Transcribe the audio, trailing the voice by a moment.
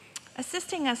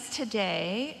Assisting us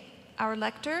today, our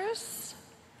lectors,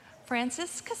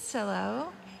 Francis Casillo,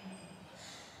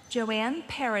 Joanne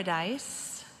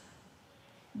Paradise,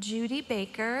 Judy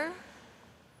Baker,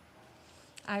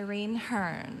 Irene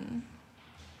Hearn.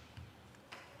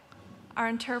 Our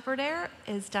interpreter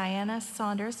is Diana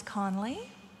Saunders Conley.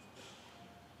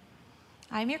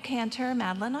 I'm your cantor,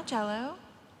 Madeline Augello.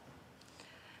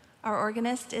 Our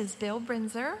organist is Bill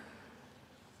Brinzer.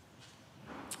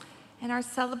 And our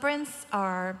celebrants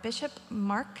are Bishop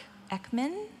Mark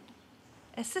Ekman,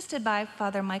 assisted by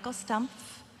Father Michael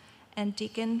Stumpf and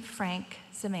Deacon Frank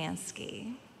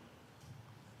Zemansky.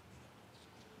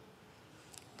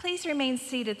 Please remain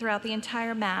seated throughout the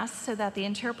entire Mass so that the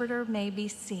interpreter may be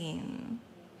seen.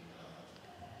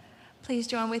 Please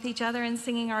join with each other in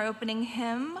singing our opening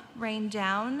hymn, Rain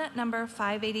Down, number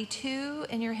 582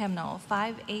 in your hymnal,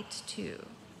 582.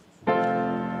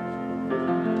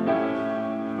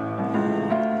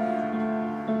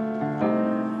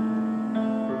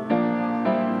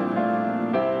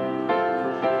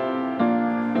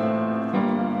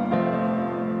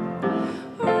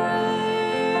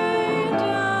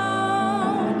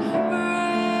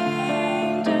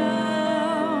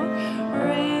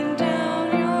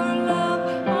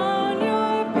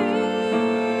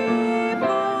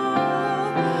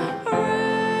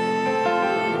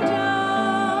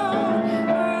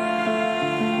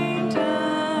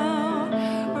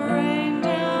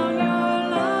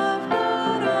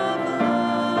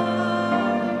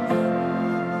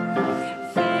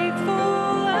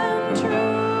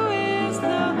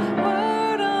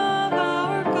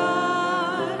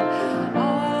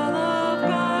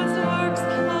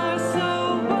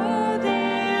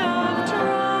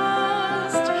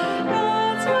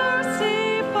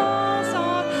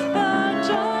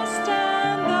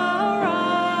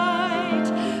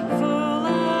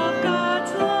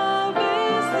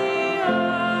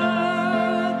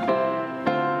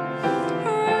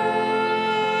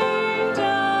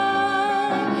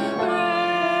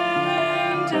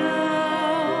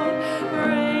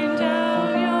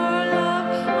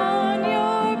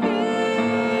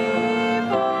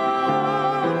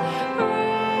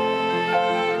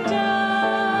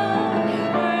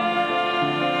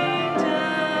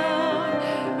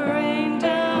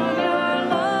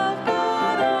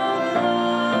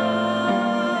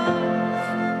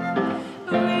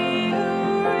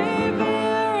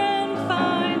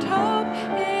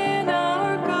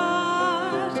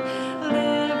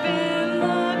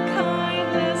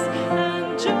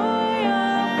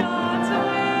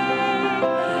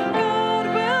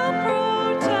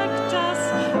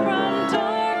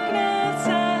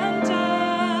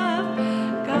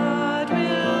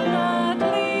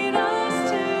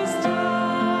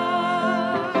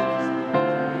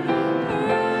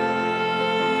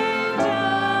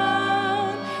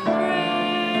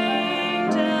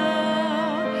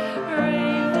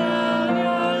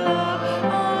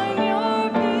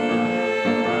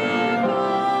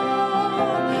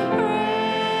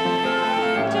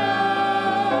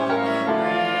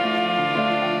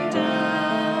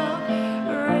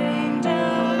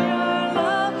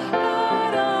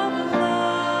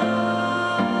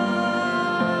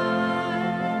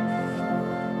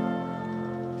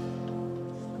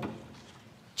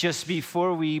 Just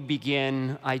before we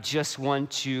begin, I just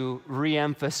want to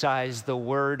reemphasize the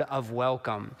word of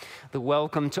welcome. The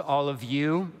welcome to all of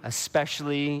you,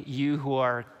 especially you who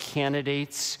are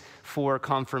candidates for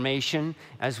confirmation,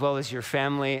 as well as your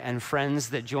family and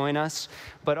friends that join us.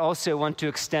 But also want to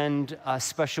extend a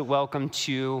special welcome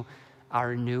to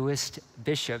our newest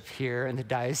bishop here in the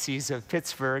Diocese of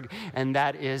Pittsburgh, and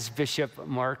that is Bishop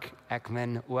Mark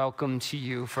Ekman. Welcome to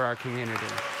you for our community.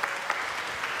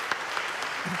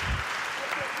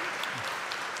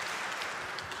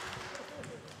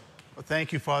 Well,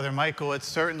 thank you, Father Michael. It's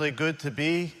certainly good to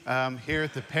be here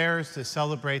at the parish to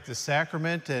celebrate the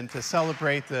sacrament and to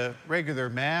celebrate the regular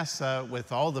Mass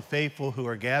with all the faithful who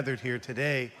are gathered here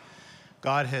today.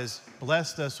 God has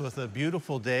blessed us with a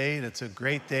beautiful day, and it's a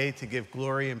great day to give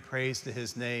glory and praise to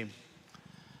His name.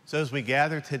 So as we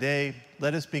gather today,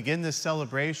 let us begin this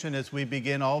celebration as we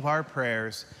begin all of our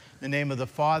prayers in the name of the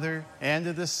Father, and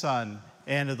of the Son,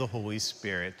 and of the Holy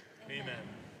Spirit. Amen.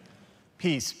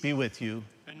 Peace be with you.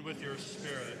 And with your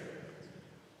spirit.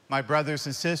 My brothers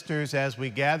and sisters, as we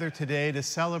gather today to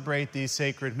celebrate these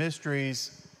sacred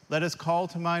mysteries, let us call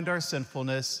to mind our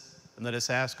sinfulness, and let us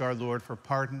ask our Lord for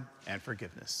pardon and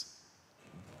forgiveness.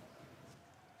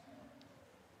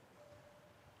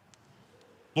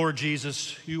 Lord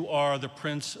Jesus, you are the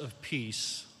Prince of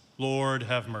Peace. Lord,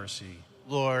 have mercy.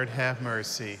 Lord, have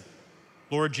mercy.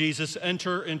 Lord Jesus,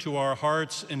 enter into our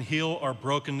hearts and heal our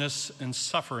brokenness and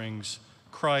sufferings.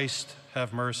 Christ,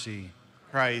 have mercy.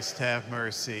 Christ, have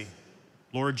mercy.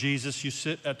 Lord Jesus, you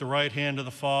sit at the right hand of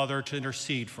the Father to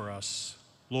intercede for us.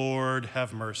 Lord,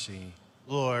 have mercy.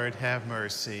 Lord, have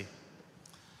mercy.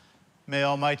 May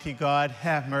Almighty God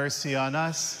have mercy on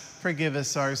us, forgive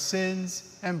us our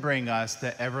sins, and bring us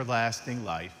to everlasting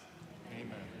life.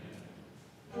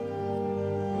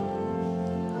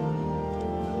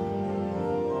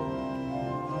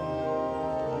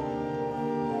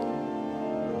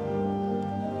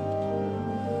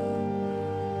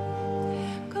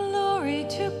 Glory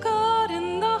to God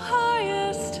in the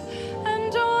highest,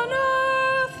 and on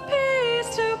earth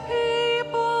peace to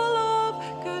people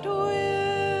of good will.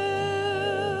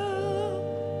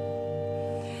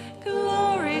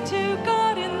 Glory to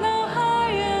God in the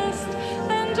highest,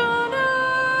 and on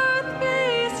earth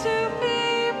peace to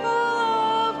people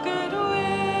of good will.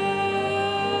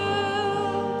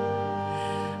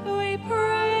 We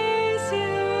praise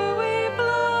you, we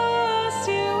bless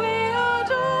you, we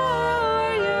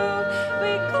adore you,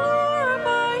 we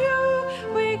glorify you,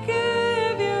 we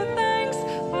give you thanks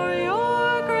for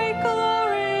your great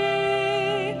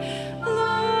glory.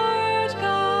 Lord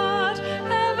God,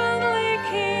 heavenly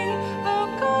King,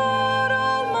 O God,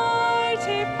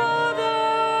 almighty Father,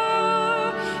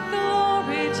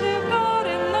 glory to God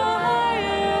in the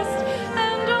highest,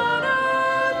 and on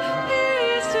earth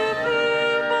peace to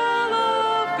people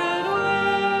of good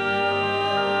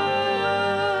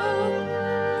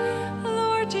will.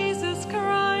 Lord Jesus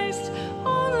Christ,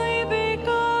 only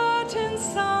begotten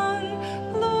Son,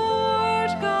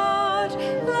 Lord God,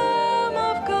 Lamb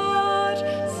of God,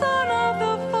 Son of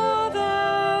the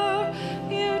Father,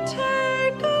 you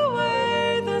take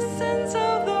away the sins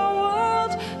of the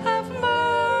world, have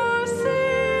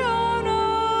mercy on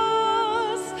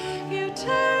us. You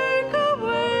take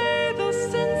away the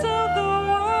sins of the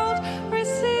world,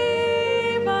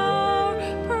 receive our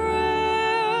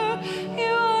prayer.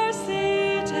 You are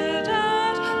seated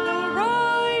at the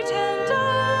right hand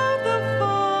of the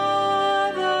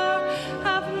Father.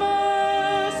 Have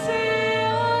mercy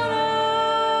on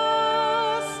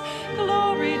us.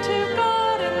 Glory to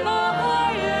God in the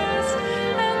highest,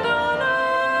 and on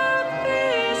earth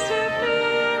peace to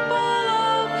people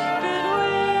of good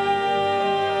will.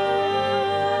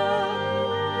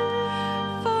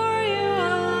 For you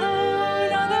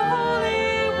alone are the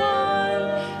Holy One.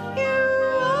 You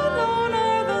alone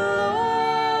are the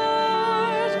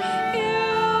Lord. You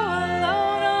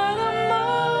alone are the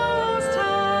Most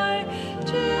High.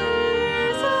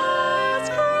 Jesus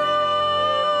Christ,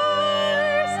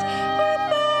 with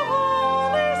the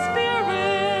Holy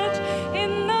Spirit,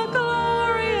 in the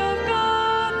glory of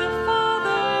God the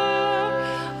Father.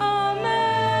 Amen.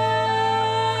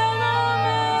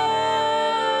 Amen.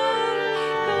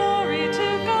 Glory to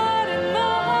God in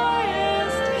the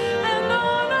highest, and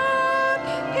on earth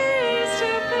peace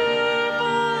to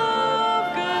people of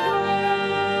good will.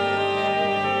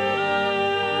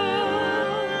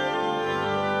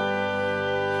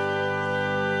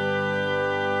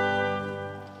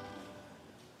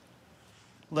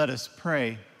 Let us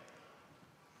pray.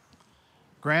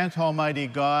 Grant, Almighty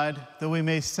God, that we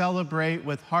may celebrate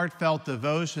with heartfelt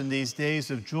devotion these days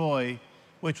of joy,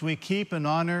 which we keep in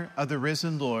honor of the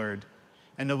risen Lord,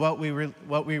 and of what we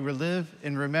relive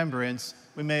in remembrance,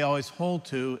 we may always hold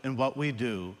to in what we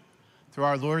do. Through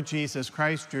our Lord Jesus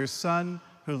Christ, your Son,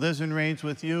 who lives and reigns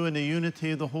with you in the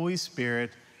unity of the Holy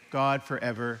Spirit, God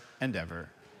forever and ever.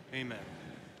 Amen.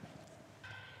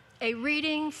 A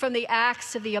reading from the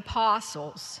Acts of the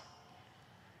Apostles.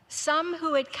 Some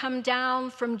who had come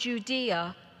down from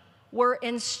Judea were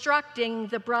instructing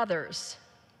the brothers,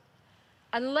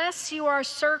 "Unless you are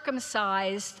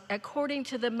circumcised according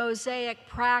to the Mosaic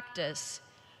practice,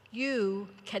 you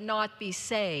cannot be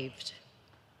saved."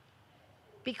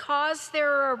 Because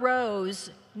there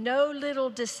arose no little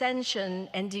dissension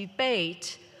and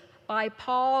debate by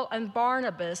Paul and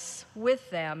Barnabas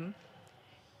with them,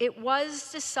 it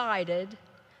was decided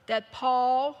that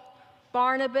Paul,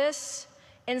 Barnabas,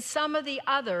 and some of the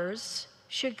others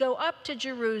should go up to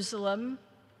Jerusalem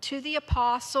to the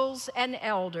apostles and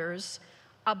elders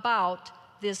about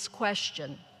this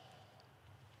question.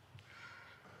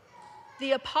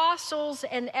 The apostles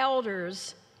and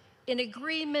elders, in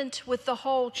agreement with the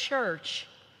whole church,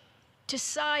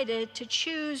 decided to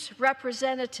choose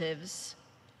representatives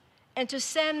and to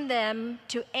send them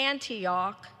to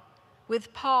Antioch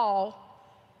with Paul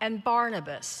and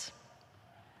Barnabas.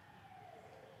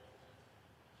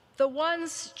 The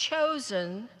ones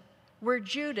chosen were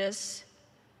Judas,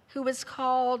 who was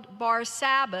called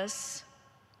Barsabbas,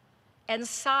 and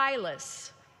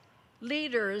Silas,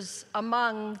 leaders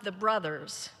among the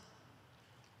brothers.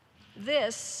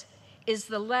 This is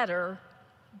the letter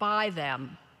by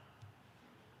them.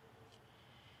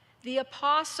 The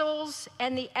apostles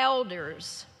and the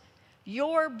elders,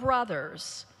 your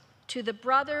brothers, to the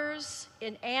brothers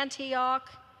in Antioch,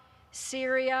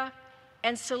 Syria,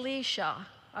 and Cilicia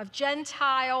of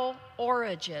Gentile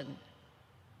origin,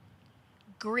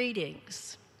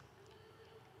 greetings.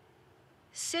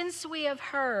 Since we have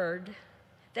heard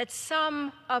that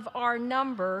some of our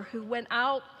number who went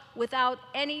out without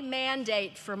any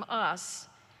mandate from us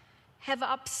have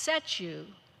upset you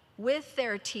with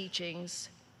their teachings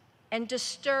and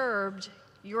disturbed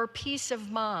your peace of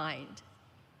mind,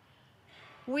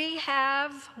 we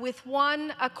have, with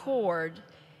one accord,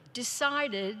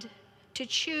 decided to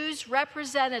choose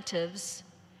representatives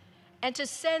and to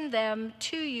send them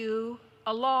to you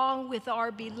along with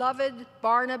our beloved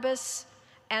Barnabas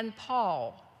and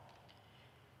Paul,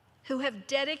 who have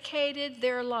dedicated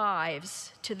their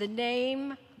lives to the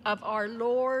name of our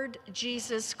Lord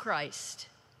Jesus Christ.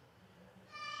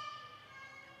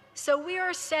 So we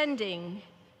are sending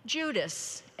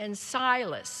Judas and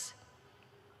Silas,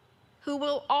 who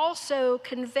will also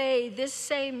convey this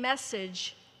same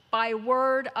message by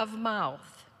word of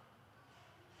mouth.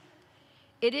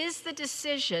 It is the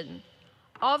decision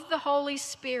of the Holy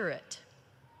Spirit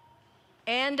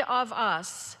and of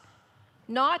us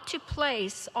not to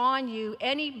place on you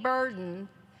any burden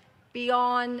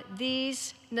beyond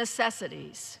these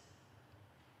necessities,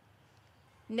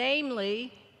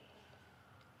 namely,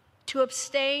 to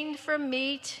abstain from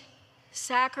meat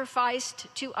sacrificed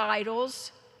to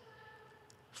idols,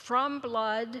 from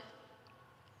blood,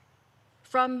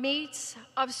 from meats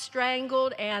of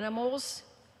strangled animals,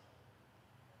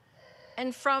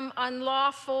 and from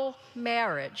unlawful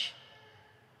marriage.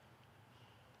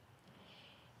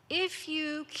 If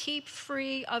you keep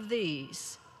free of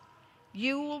these,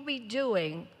 you will be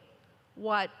doing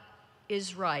what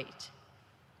is right.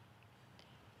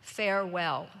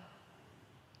 Farewell.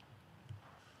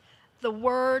 The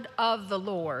word of the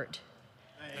Lord.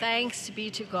 Thanks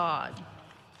be to God.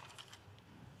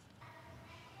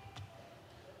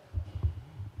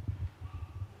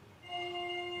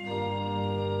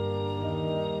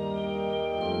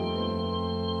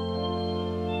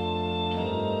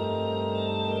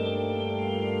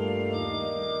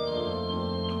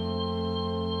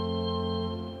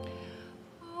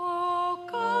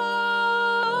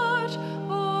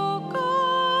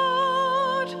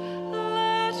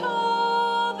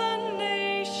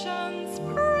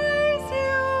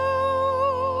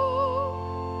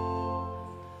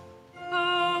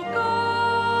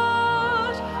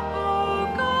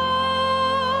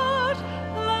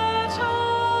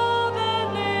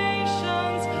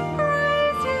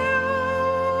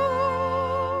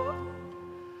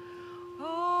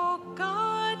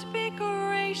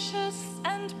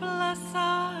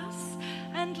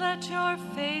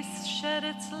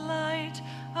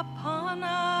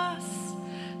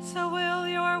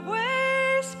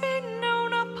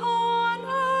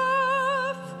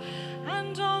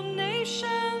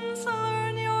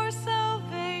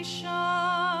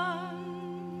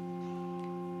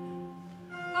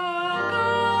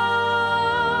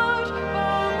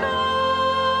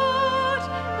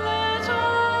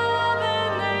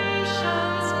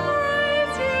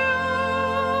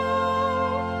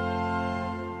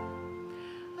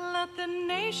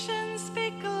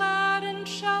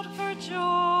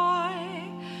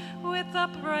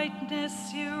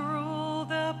 uprightness you rule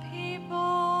the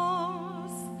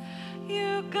peoples.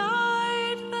 You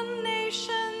guide the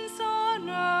nations on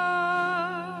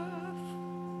earth.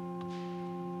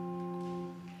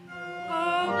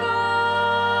 Oh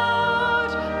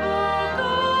God,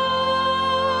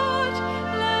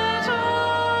 let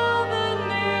all the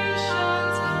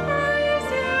nations praise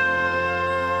you.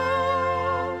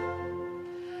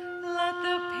 Let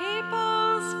the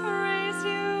peoples praise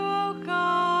you, O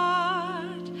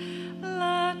God.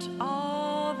 Let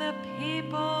all the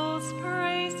peoples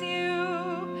praise you.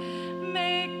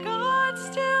 May God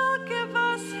still give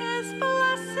us his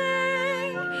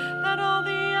blessing, that all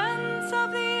the ends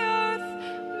of the earth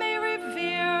may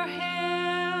revere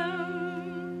him.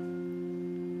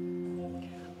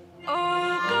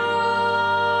 O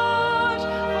God,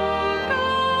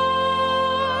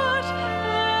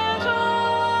 let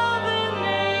all the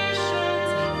nations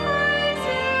praise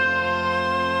you.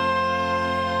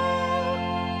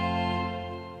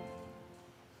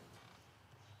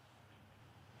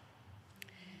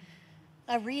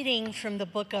 A reading from the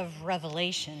book of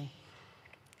Revelation.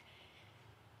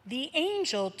 The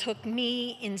angel took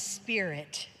me in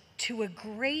spirit to a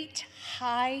great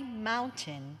high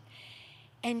mountain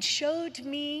and showed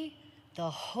me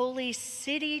the holy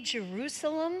city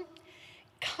Jerusalem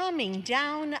coming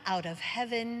down out of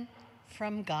heaven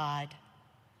from God.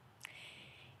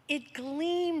 It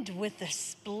gleamed with the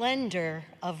splendor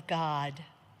of God.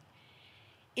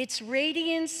 Its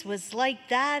radiance was like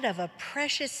that of a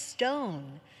precious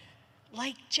stone,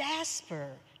 like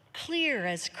jasper, clear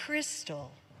as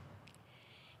crystal.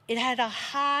 It had a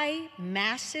high,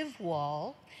 massive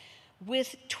wall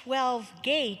with 12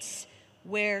 gates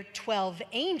where 12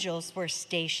 angels were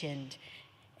stationed,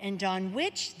 and on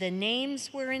which the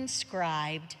names were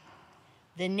inscribed,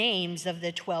 the names of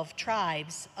the 12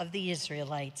 tribes of the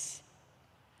Israelites.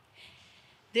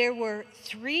 There were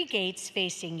 3 gates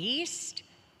facing east,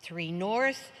 3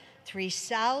 north, 3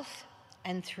 south,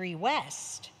 and 3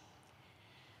 west.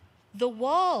 The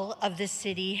wall of the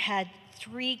city had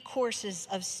 3 courses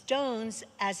of stones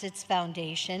as its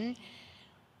foundation,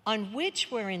 on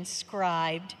which were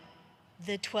inscribed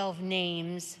the 12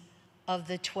 names of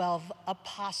the 12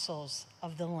 apostles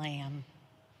of the Lamb.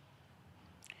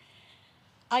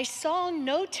 I saw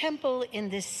no temple in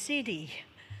this city,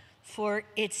 for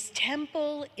its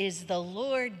temple is the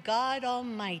Lord God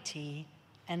Almighty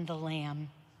and the Lamb.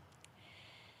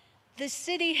 The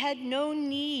city had no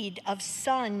need of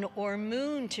sun or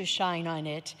moon to shine on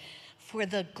it, for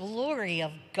the glory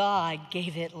of God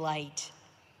gave it light,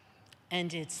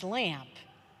 and its lamp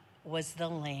was the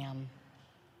Lamb.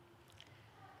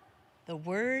 The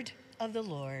word of the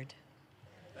Lord.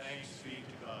 Thanks be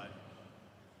to God.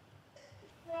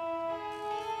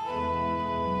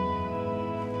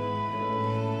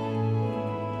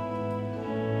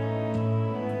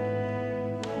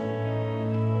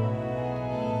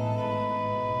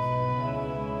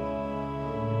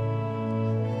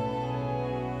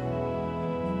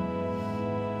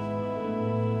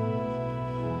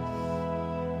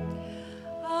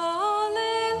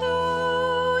 Alleluia,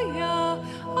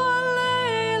 alleluia,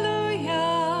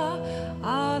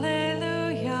 alleluia,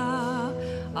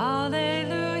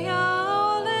 alleluia,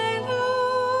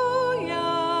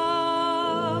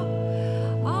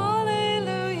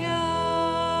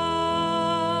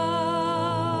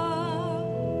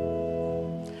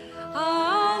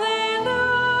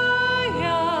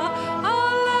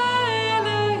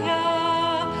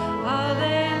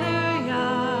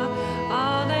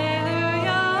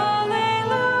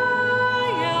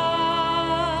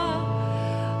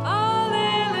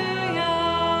 alleluia,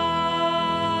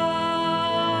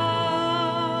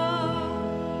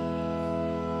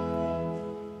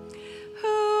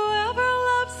 Whoever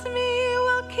loves me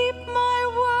will keep my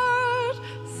word,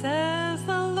 says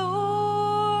the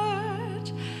Lord.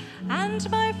 And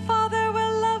my Father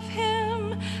will love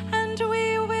him, and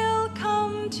we will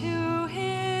come to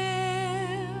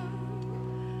him.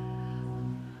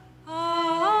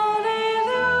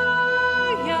 Alleluia,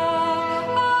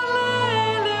 alleluia,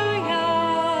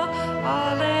 alleluia,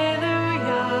 alleluia,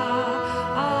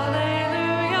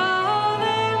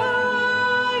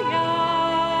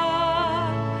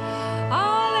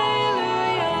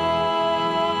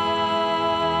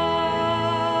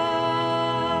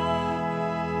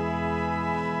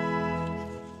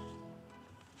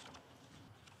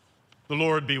 The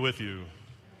Lord be with you.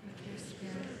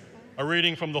 A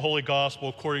reading from the Holy Gospel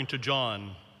according to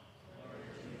John.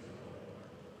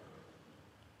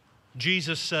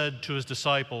 Jesus said to his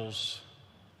disciples,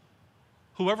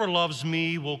 "Whoever loves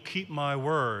me will keep my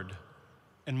word,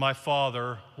 and my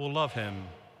Father will love him,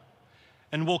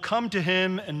 and will come to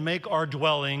him and make our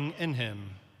dwelling in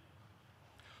him.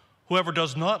 Whoever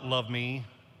does not love me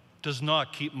does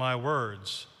not keep my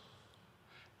words.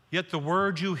 Yet the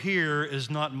word you hear is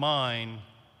not mine,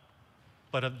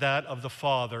 but that of the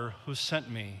Father who sent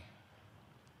me.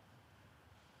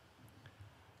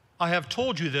 I have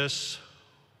told you this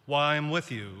while I am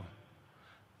with you.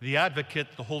 The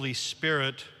Advocate, the Holy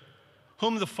Spirit,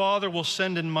 whom the Father will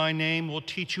send in my name, will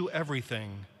teach you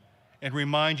everything and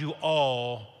remind you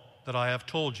all that I have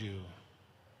told you.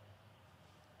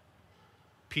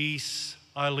 Peace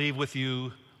I leave with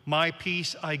you, my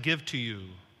peace I give to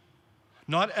you.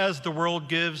 Not as the world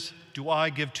gives, do I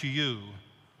give to you.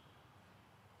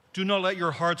 Do not let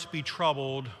your hearts be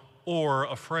troubled or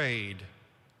afraid.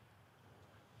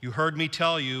 You heard me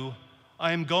tell you,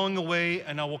 I am going away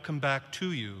and I will come back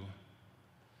to you.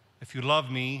 If you love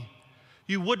me,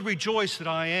 you would rejoice that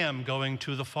I am going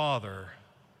to the Father,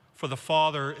 for the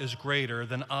Father is greater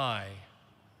than I.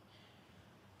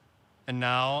 And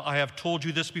now I have told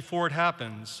you this before it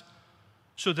happens,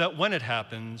 so that when it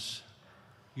happens,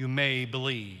 you may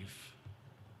believe."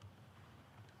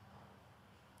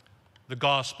 The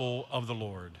Gospel of the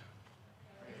Lord.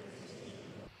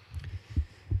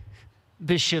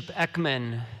 Bishop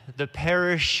Ekman, the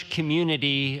parish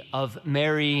community of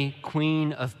Mary,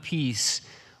 Queen of Peace,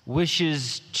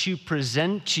 wishes to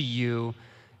present to you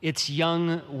its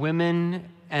young women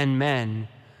and men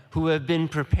who have been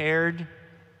prepared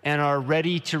and are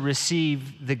ready to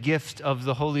receive the gift of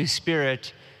the Holy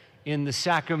Spirit in the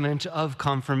sacrament of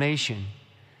confirmation.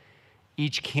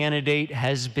 Each candidate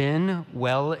has been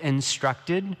well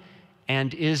instructed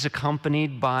and is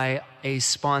accompanied by a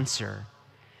sponsor.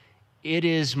 It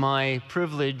is my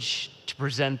privilege to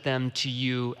present them to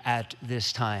you at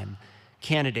this time.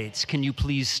 Candidates, can you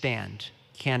please stand?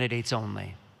 Candidates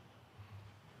only.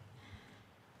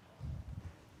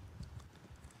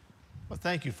 Well,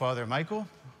 thank you, Father Michael.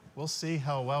 We'll see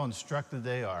how well instructed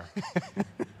they are.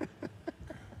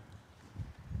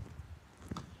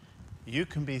 You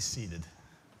can be seated.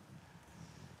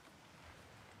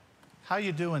 How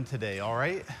you doing today, all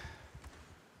right?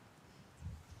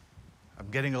 I'm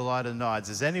getting a lot of nods.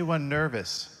 Is anyone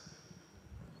nervous?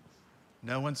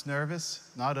 No one's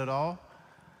nervous? Not at all?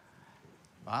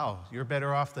 Wow, you're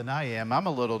better off than I am. I'm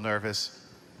a little nervous.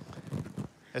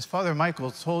 As Father Michael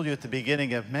told you at the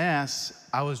beginning of Mass,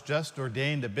 I was just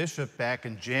ordained a bishop back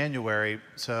in January,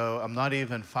 so I'm not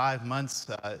even 5 months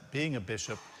being a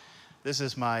bishop. This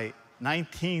is my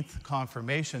 19th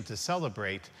confirmation to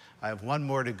celebrate. I have one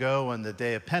more to go on the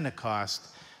day of Pentecost,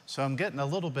 so I'm getting a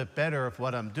little bit better at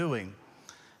what I'm doing.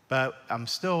 But I'm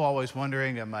still always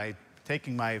wondering, am I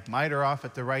taking my mitre off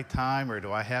at the right time, or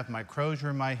do I have my crozier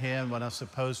in my hand when I'm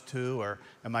supposed to, or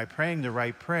am I praying the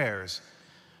right prayers?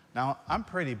 Now, I'm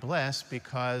pretty blessed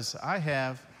because I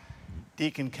have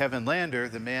Deacon Kevin Lander,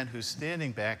 the man who's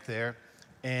standing back there,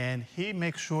 and he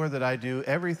makes sure that I do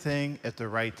everything at the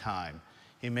right time.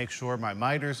 He makes sure my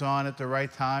mitre's on at the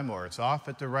right time or it's off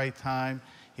at the right time.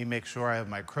 He makes sure I have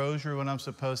my crozier when I'm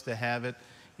supposed to have it.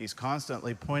 He's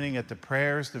constantly pointing at the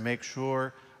prayers to make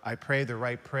sure I pray the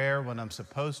right prayer when I'm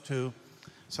supposed to.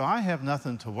 So I have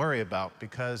nothing to worry about,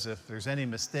 because if there's any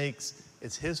mistakes,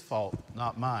 it's his fault,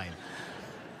 not mine.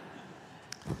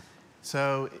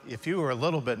 So if you were a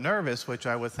little bit nervous, which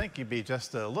I would think you'd be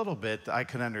just a little bit, I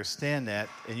can understand that.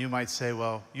 And you might say,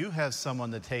 well, you have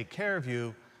someone to take care of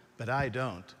you, but I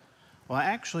don't. Well,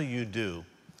 actually you do.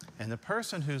 And the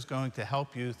person who's going to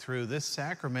help you through this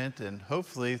sacrament, and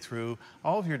hopefully through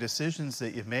all of your decisions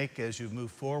that you make as you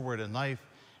move forward in life,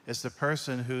 is the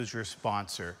person who's your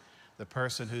sponsor, the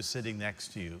person who's sitting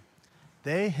next to you.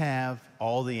 They have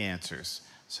all the answers.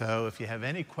 So if you have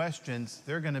any questions,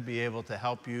 they're going to be able to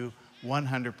help you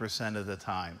 100% of the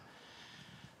time.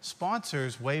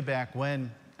 Sponsors, way back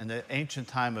when, in the ancient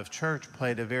time of church,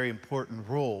 played a very important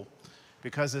role,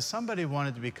 because if somebody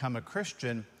wanted to become a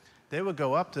Christian, they would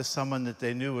go up to someone that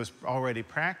they knew was already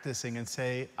practicing and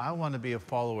say, I want to be a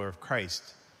follower of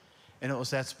Christ. And it was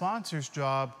that sponsor's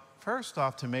job, first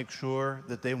off, to make sure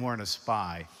that they weren't a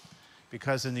spy.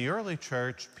 Because in the early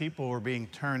church, people were being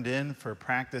turned in for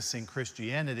practicing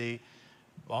Christianity,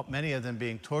 well, many of them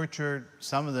being tortured,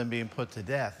 some of them being put to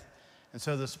death. And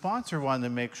so the sponsor wanted to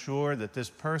make sure that this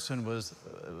person was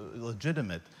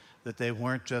legitimate, that they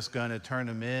weren't just going to turn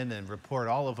them in and report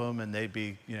all of them and they'd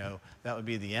be, that would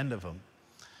be the end of them.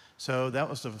 So that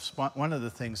was one of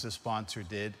the things the sponsor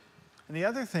did. And the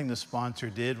other thing the sponsor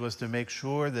did was to make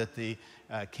sure that the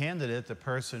candidate, the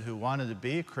person who wanted to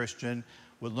be a Christian,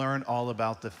 would learn all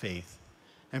about the faith.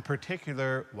 In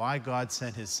particular, why God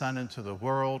sent his Son into the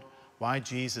world, why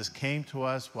Jesus came to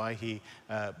us, why he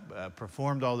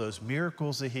performed all those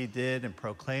miracles that he did and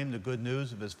proclaimed the good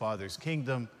news of his Father's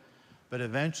kingdom, but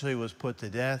eventually was put to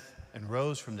death and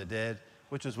rose from the dead,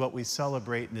 which is what we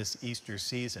celebrate in this Easter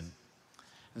season.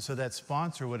 And so that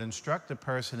sponsor would instruct the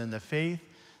person in the faith,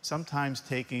 sometimes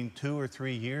taking 2 or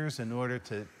 3 years in order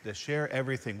to share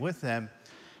everything with them.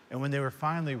 And when they were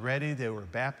finally ready, they were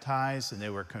baptized and they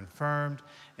were confirmed,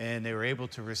 and they were able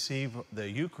to receive the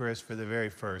Eucharist for the very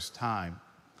first time.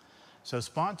 So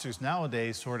sponsors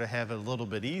nowadays sort of have it a little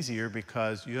bit easier,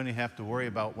 because you only have to worry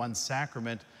about one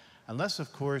sacrament, unless,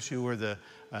 of course, you were the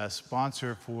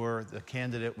sponsor for the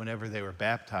candidate whenever they were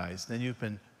baptized. Then you've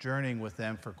been journeying with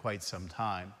them for quite some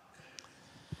time.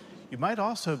 You might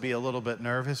also be a little bit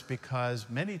nervous, because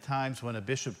many times when a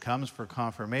bishop comes for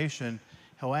confirmation,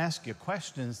 he'll ask you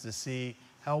questions to see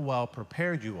how well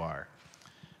prepared you are.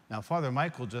 Now, Father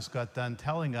Michael just got done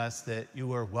telling us that you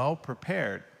were well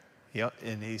prepared.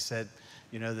 And he said,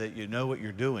 that you know what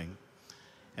you're doing.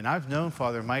 And I've known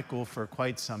Father Michael for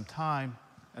quite some time,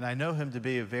 and I know him to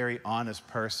be a very honest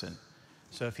person.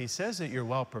 So if he says that you're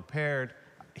well prepared,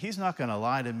 he's not going to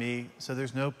lie to me, so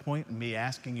there's no point in me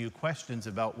asking you questions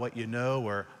about what you know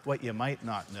or what you might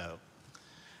not know.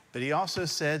 But he also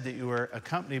said that you were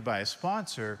accompanied by a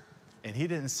sponsor, And he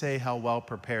didn't say how well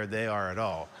prepared they are at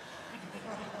all.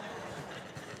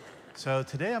 So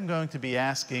today I'm going to be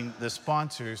asking the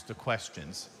sponsors the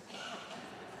questions.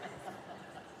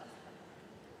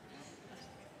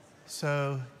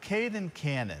 So, Caden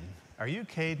Cannon. Are you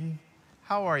Caden?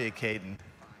 How are you, Caden?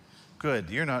 Good.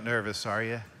 You're not nervous, are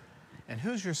you? And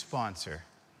who's your sponsor?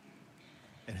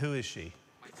 And who is she?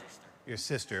 My sister. Your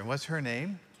sister. And what's her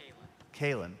name?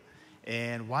 Kaylin.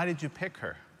 And why did you pick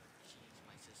her? She's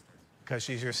my sister. Because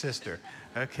she's your sister.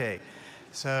 Okay.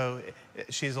 So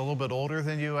she's a little bit older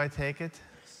than you, I take it?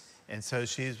 And so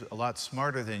she's a lot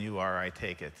smarter than you are, I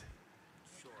take it?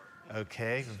 Sure.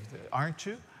 Okay. Aren't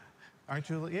you? Aren't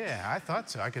you? Yeah, I thought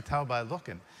so. I could tell by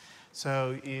looking.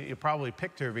 So you probably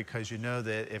picked her because you know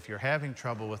that if you're having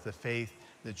trouble with the faith,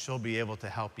 that she'll be able to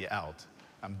help you out.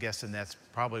 I'm guessing that's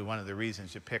probably one of the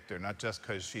reasons you picked her, not just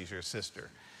because she's your sister.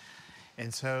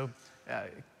 And so,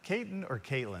 Caitlin or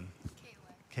Caitlin?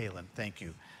 Caitlin, thank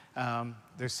you.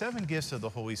 There's 7 gifts of the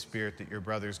Holy Spirit that your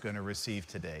brother's going to receive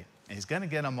today. And he's going to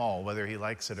get them all, whether he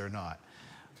likes it or not.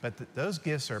 But those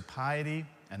gifts are piety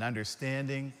and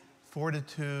understanding,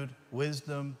 fortitude,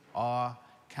 wisdom, awe,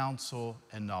 counsel,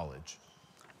 and knowledge.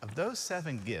 Of those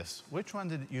 7 gifts, which one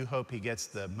did you hope he gets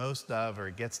the most of or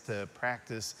gets to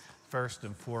practice first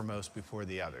and foremost before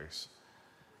the others?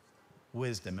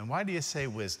 Wisdom. And why do you say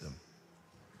wisdom?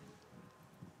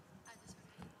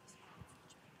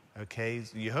 Okay,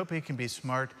 you hope he can be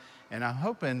smart, and I'm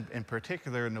hoping in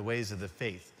particular in the ways of the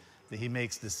faith, that he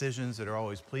makes decisions that are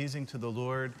always pleasing to the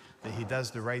Lord, that he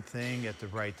does the right thing at the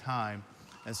right time,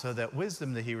 and so that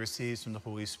wisdom that he receives from the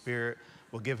Holy Spirit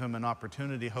will give him an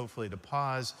opportunity, hopefully, to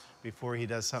pause before he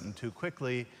does something too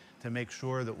quickly to make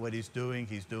sure that what he's doing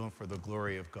for the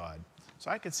glory of God.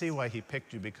 So I could see why he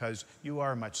picked you, because you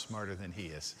are much smarter than he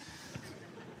is.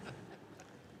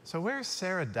 So where's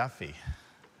Sarah Duffy?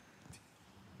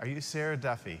 Are you Sarah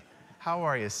Duffy? How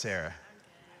are you, Sarah?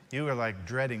 You were like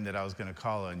dreading that I was going to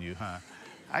call on you, huh?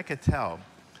 I could tell.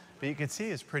 But you can see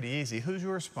it's pretty easy. Who's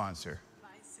your sponsor? My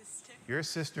sister. Your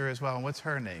sister as well. And what's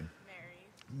her name?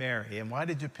 Mary. Mary. And why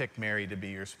did you pick Mary to be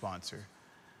your sponsor?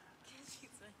 She's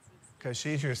my sister. Because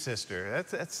she's your sister.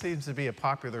 That seems to be a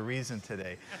popular reason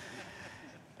today.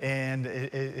 And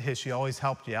has she always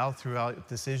helped you out throughout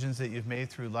decisions that you've made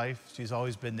through life? She's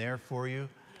always been there for you?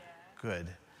 Yeah. Good.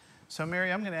 So,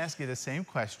 Mary, I'm going to ask you the same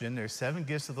question. There's 7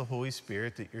 gifts of the Holy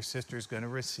Spirit that your sister's going to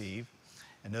receive.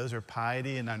 And those are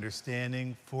piety and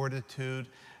understanding, fortitude,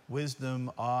 wisdom,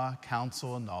 awe,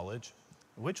 counsel, and knowledge.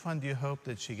 Which one do you hope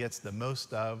that she gets the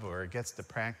most of or gets to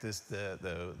practice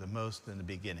the most in the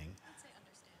beginning? I'd say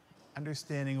understanding.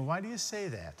 Understanding. Why do you say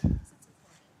that? Because it's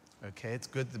important. Okay, it's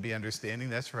good to be understanding.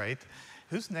 That's right.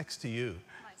 Who's next to you?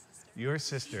 My sister. Your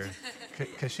sister.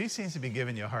 Because she seems to be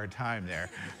giving you a hard time there.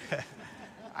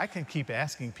 I can keep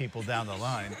asking people down the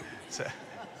line.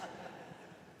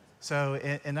 So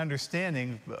in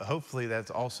understanding, hopefully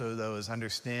that's also, though, is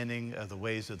understanding of the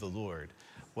ways of the Lord,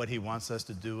 what he wants us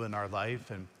to do in our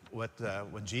life. And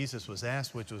when Jesus was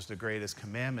asked which was the greatest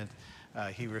commandment,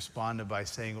 he responded by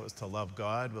saying it was to love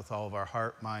God with all of our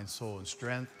heart, mind, soul, and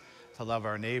strength, to love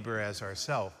our neighbor as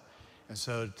ourselves. And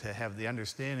so to have the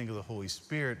understanding of the Holy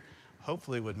Spirit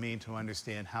hopefully would mean to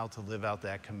understand how to live out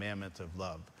that commandment of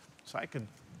love. So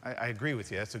I agree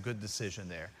with you. That's a good decision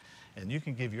there. And you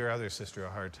can give your other sister a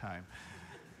hard time.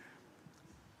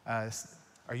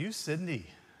 Are you Sydney?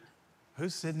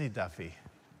 Who's Sydney Duffy?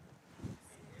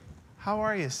 How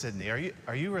are you, Sydney?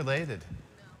 Are you related?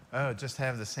 No. Oh, just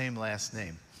have the same last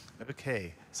name.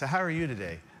 Okay. So how are you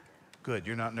today? Good.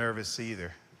 You're not nervous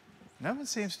either. No one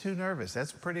seems too nervous.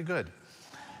 That's pretty good.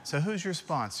 So who's your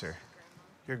sponsor?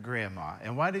 Your grandma.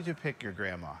 And why did you pick your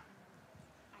grandma?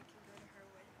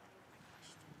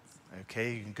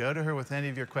 Okay, you can go to her with any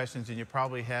of your questions, and you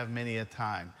probably have many a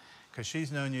time, because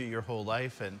she's known you your whole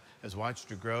life and has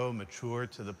watched you grow, mature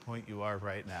to the point you are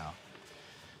right now.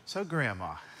 So,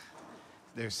 Grandma,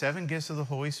 there's 7 gifts of the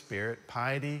Holy Spirit: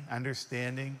 piety,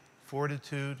 understanding,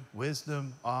 fortitude,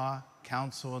 wisdom, awe,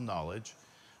 counsel, and knowledge.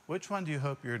 Which one do you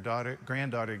hope your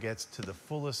granddaughter gets to the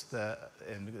fullest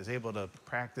and is able to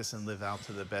practice and live out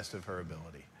to the best of her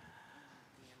ability?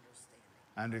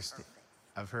 The understanding.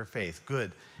 Of her faith.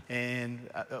 Good. And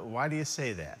why do you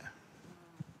say that?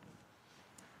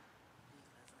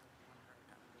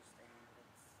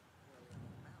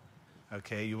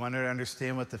 Okay, you want her to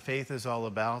understand what the faith is all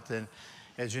about. And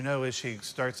as you know, as she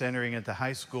starts entering into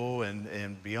high school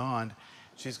and beyond,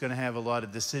 she's going to have a lot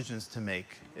of decisions to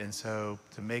make. And so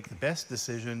to make the best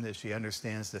decision, if she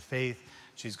understands the faith,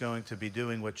 she's going to be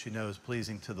doing what she knows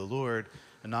pleasing to the Lord,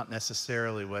 and not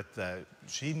necessarily what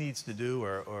she needs to do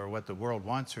or what the world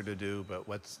wants her to do, but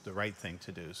what's the right thing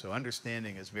to do. So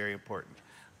understanding is very important.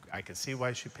 I can see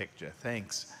why she picked you.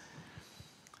 Thanks.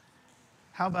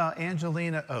 How about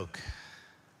Angelina Oak?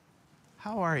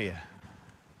 How are you?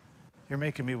 You're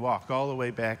making me walk all the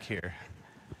way back here.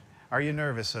 Are you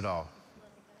nervous at all?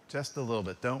 Just a little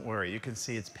bit. Don't worry. You can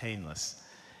see it's painless.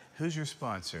 Who's your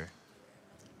sponsor?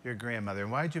 Your grandmother.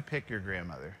 And why did you pick your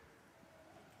grandmother?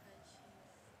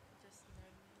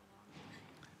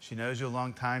 She knows you a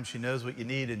long time. She knows what you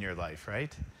need in your life,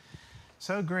 right?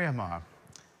 So, Grandma,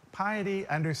 piety,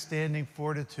 understanding,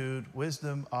 fortitude,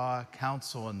 wisdom, awe,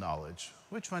 counsel, and knowledge.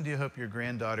 Which one do you hope your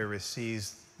granddaughter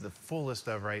receives the fullest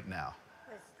of right now?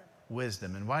 Wisdom.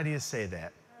 Wisdom. And why do you say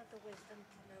that? The wisdom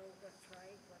to know what's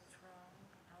right, what's wrong,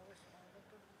 how it's all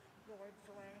the Lord's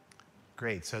way.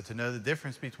 Great. So to know the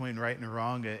difference between right and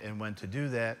wrong and when to do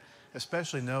that,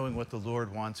 especially knowing what the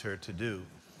Lord wants her to do.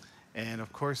 And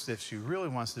of course, if she really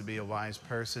wants to be a wise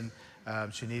person,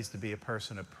 she needs to be a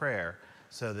person of prayer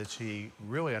so that she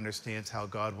really understands how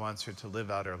God wants her to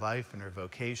live out her life and her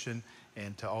vocation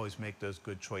and to always make those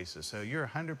good choices. So you're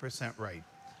 100% right.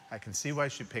 I can see why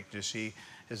she picked you. She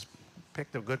has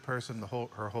picked a good person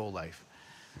her whole life.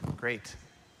 Great.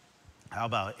 How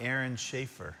about Aaron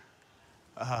Schaefer?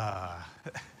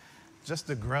 Just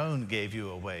a groan gave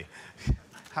you away.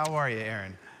 How are you,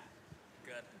 Aaron?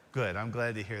 Good. Good. I'm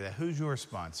glad to hear that. Who's your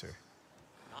sponsor?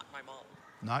 Not my mom.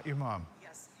 Not your mom.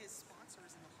 Yes, his sponsor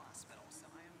is in the hospital, so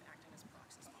I am acting as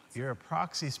proxy sponsor. You're a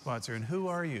proxy sponsor, and who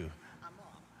are you? I'm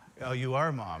mom. Oh, you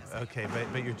are mom. Okay,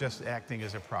 but you're just acting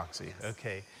as a proxy. Yes.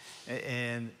 Okay.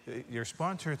 And your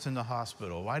sponsor is in the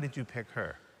hospital. Why did you pick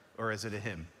her? Or is it a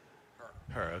him? Her.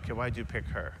 Her. Okay, why did you pick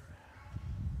her?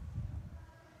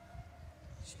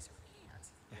 She's her aunt.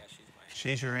 Yeah, she's my aunt.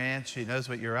 She's your aunt. She knows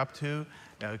what you're up to.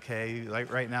 Okay,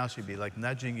 like right now she'd be like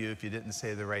nudging you if you didn't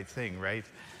say the right thing, right?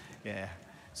 Yeah.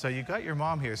 So you got your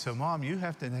mom here. So mom, you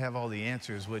have to have all the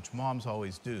answers, which moms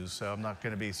always do. So I'm not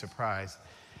going to be surprised.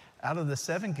 Out of the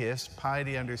 7 gifts,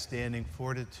 piety, understanding,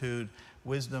 fortitude,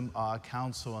 wisdom, awe,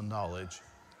 counsel, and knowledge,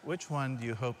 which one do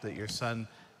you hope that your son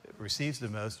receives the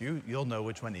most? You'll know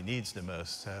which one he needs the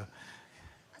most. So.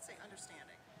 I'd say understanding.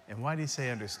 And why do you say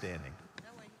understanding?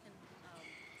 That way he can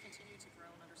continue to grow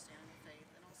and understand the faith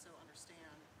and also understand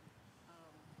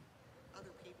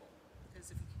other people. Because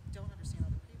if you don't understand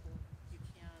other people, you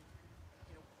can't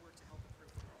work to help improve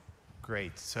the world.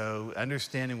 Great. So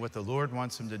understanding what the Lord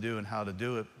wants him to do and how to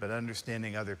do it, but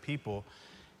understanding other people.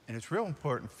 And it's real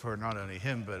important for not only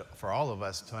him, but for all of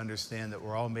us to understand that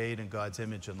we're all made in God's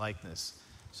image and likeness.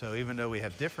 So even though we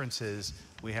have differences,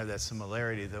 we have that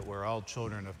similarity that we're all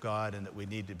children of God and that we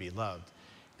need to be loved.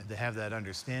 And to have that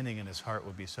understanding in his heart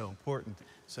would be so important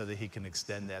so that he can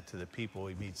extend that to the people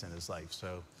he meets in his life.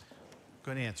 So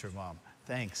good answer, Mom.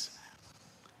 Thanks.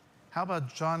 How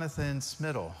about Jonathan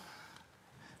Smittle?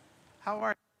 How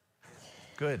are you?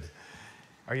 Good.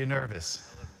 Are you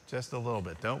nervous? Just a little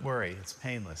bit. Don't worry. It's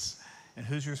painless. And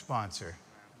who's your sponsor?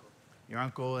 Your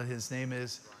uncle, and his name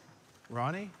is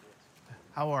Ronnie?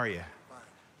 How are you? Fine.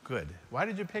 Good. Why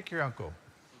did you pick your uncle?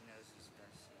 He knows his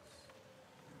best.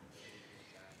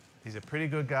 He's a pretty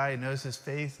good guy. He knows his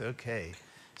faith. Okay.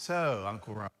 So,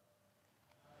 Uncle Ron.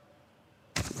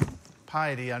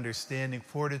 Piety, understanding,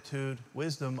 fortitude,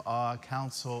 wisdom, awe,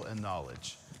 counsel, and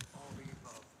knowledge. All the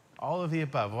above. All of the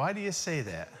above. Why do you say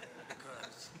that?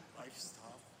 Because life's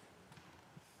tough.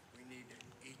 We need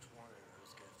each one of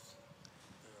those gifts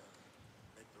to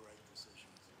make the right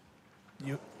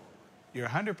decisions. You're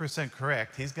 100%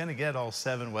 correct. He's going to get all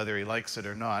 7 whether he likes it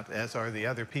or not, as are the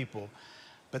other people.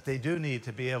 But they do need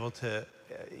to be able to,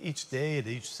 each day at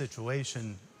each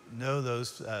situation, know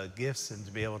those gifts and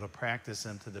to be able to practice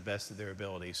them to the best of their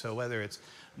ability. So whether it's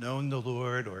knowing the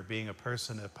Lord or being a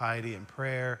person of piety and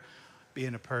prayer,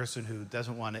 being a person who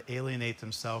doesn't want to alienate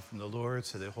themselves from the Lord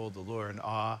so they hold the Lord in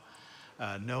awe,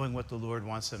 knowing what the Lord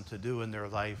wants them to do in their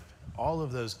life, all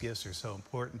of those gifts are so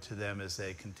important to them as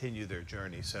they continue their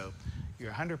journey. So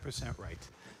you're 100% right.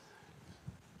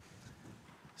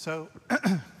 So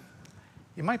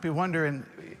you might be wondering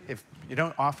if you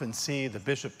don't often see the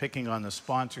bishop picking on the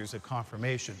sponsors at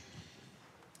confirmation.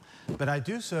 But I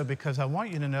do so because I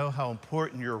want you to know how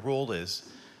important your role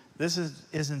is. This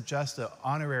isn't just an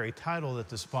honorary title that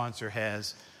the sponsor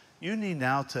has. You need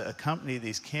now to accompany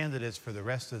these candidates for the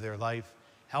rest of their life,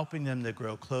 helping them to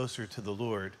grow closer to the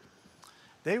Lord.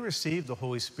 They received the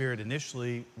Holy Spirit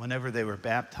initially whenever they were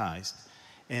baptized,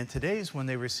 and today's when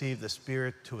they receive the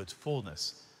Spirit to its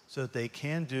fullness. so that they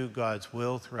can do God's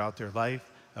will throughout their life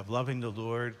of loving the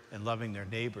Lord and loving their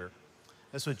neighbor.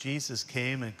 That's what Jesus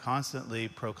came and constantly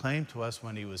proclaimed to us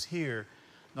when he was here,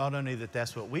 not only that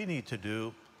that's what we need to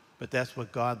do, but that's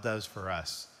what God does for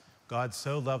us. God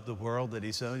so loved the world that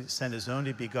he sent his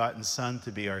only begotten Son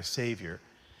to be our Savior.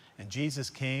 And Jesus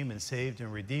came and saved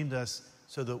and redeemed us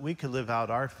so that we could live out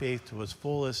our faith to its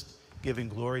fullest, giving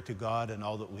glory to God in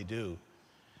all that we do.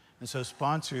 And so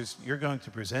sponsors, you're going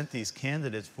to present these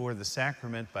candidates for the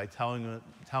sacrament by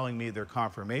telling me their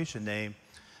confirmation name.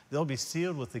 They'll be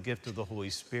sealed with the gift of the Holy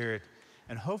Spirit,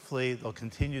 and hopefully they'll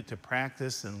continue to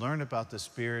practice and learn about the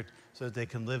Spirit so that they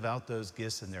can live out those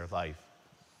gifts in their life.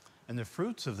 And the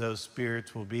fruits of those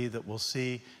spirits will be that we'll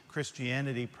see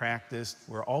Christianity practiced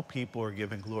where all people are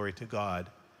giving glory to God.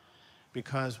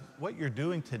 Because what you're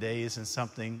doing today isn't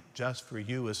something just for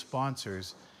you as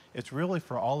sponsors. It's really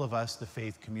for all of us, the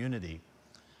faith community.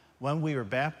 When we were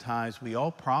baptized, we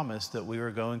all promised that we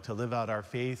were going to live out our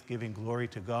faith, giving glory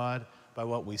to God by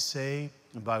what we say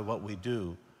and by what we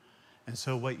do. And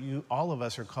so what all of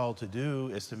us are called to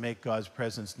do is to make God's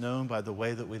presence known by the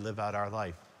way that we live out our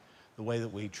life, the way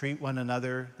that we treat one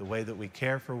another, the way that we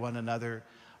care for one another,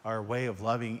 our way of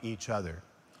loving each other.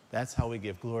 That's how we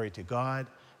give glory to God.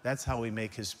 That's how we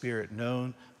make his Spirit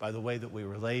known, by the way that we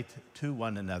relate to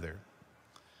one another.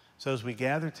 So as we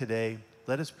gather today,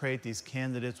 let us pray that these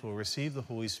candidates will receive the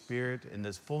Holy Spirit in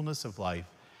this fullness of life,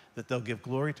 that they'll give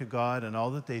glory to God in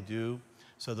all that they do,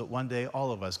 so that one day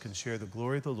all of us can share the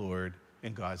glory of the Lord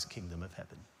in God's kingdom of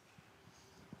heaven.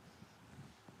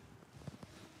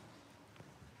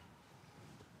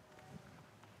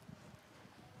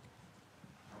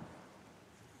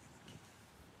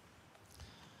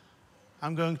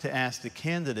 I'm going to ask the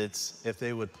candidates if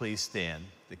they would please stand,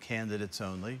 the candidates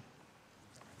only.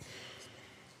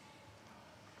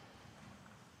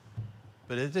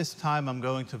 But at this time, I'm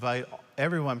going to invite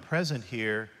everyone present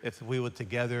here if we would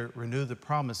together renew the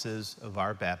promises of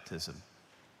our baptism.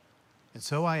 And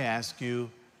so I ask you,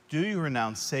 do you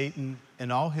renounce Satan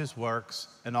and all his works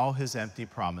and all his empty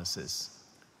promises?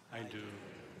 I do.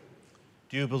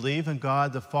 Do you believe in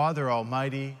God, the Father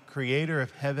Almighty, creator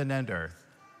of heaven and earth?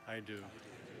 I do.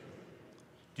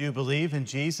 Do you believe in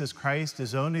Jesus Christ,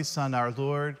 his only Son, our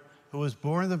Lord, who was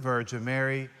born of the Virgin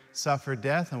Mary, suffered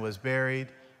death and was buried,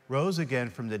 rose again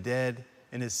from the dead,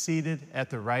 and is seated at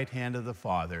the right hand of the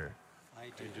Father? I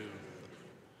do.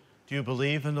 Do you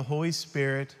believe in the Holy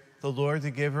Spirit, the Lord,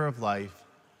 the giver of life,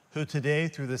 who today,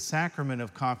 through the sacrament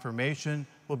of confirmation,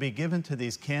 will be given to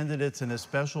these candidates in a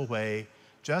special way,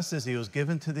 just as he was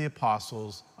given to the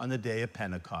apostles on the day of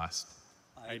Pentecost?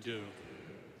 I do.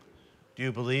 Do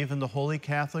you believe in the Holy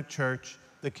Catholic Church,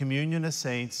 the communion of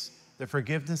saints, the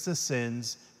forgiveness of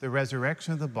sins, the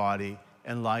resurrection of the body,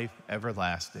 and life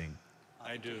everlasting?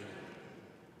 I do.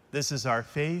 This is our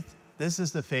faith. This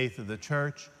is the faith of the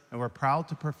Church, and we're proud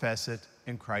to profess it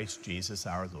in Christ Jesus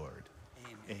our Lord.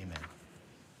 Amen. Amen.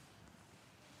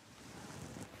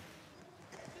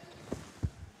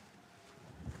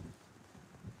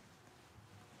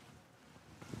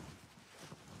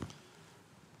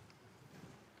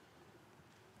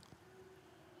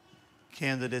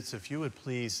 Candidates, if you would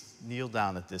please kneel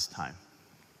down at this time.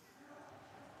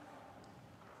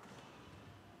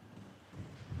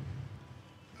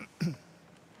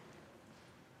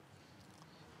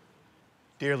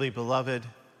 Dearly beloved,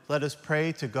 let us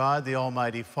pray to God, the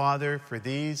Almighty Father, for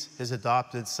these, his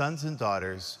adopted sons and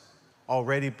daughters,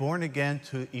 already born again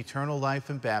to eternal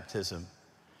life in baptism,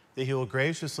 that he will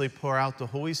graciously pour out the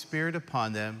Holy Spirit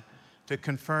upon them to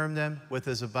confirm them with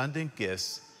his abundant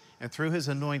gifts, and through his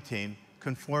anointing,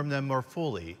 conform them more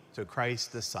fully to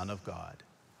Christ, the Son of God.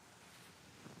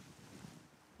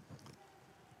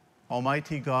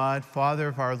 Almighty God, Father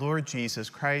of our Lord Jesus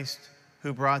Christ,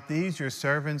 who brought these your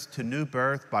servants to new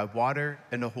birth by water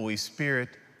and the Holy Spirit,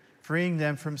 freeing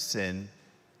them from sin,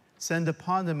 send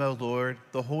upon them, O Lord,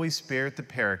 the Holy Spirit, the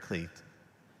Paraclete.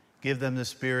 Give them the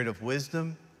spirit of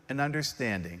wisdom and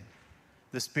understanding,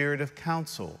 the spirit of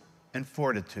counsel and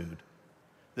fortitude,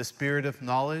 the spirit of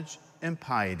knowledge and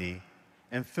piety,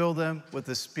 and fill them with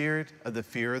the spirit of the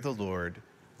fear of the Lord,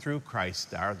 through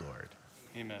Christ our Lord.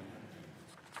 Amen.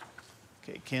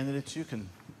 Okay, candidates, you can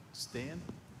stand.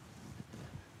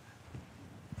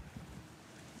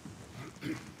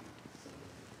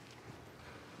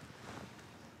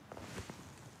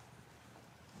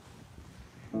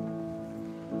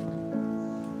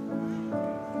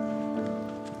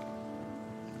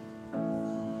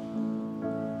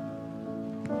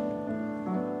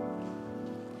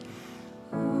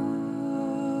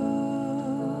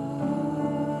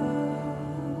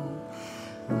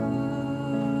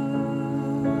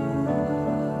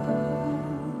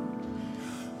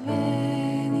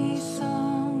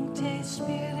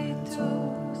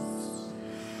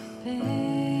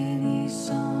 Veni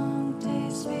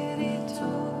Sancte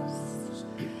Spiritus,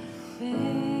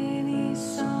 Veni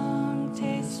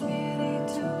Sancte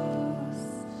Spiritus,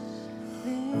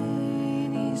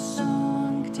 Veni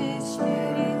Sancte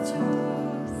Spiritus,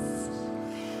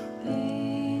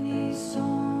 Veni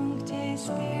Sancte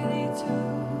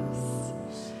Spiritus,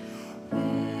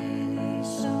 Veni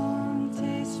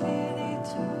Sancte Spiritus,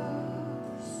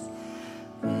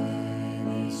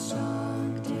 Veni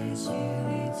Sancte Spiritus.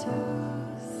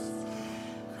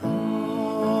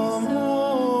 Come,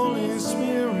 Holy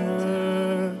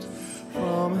Spirit,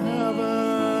 from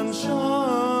heaven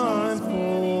shine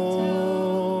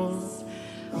forth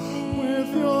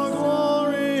with your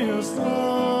glorious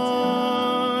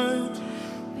light.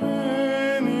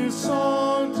 Veni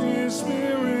Sancte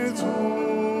Spiritus,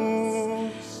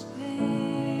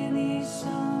 Veni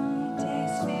Sancte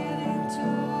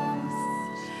Spiritus,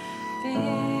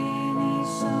 Veni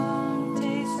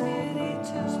Sancte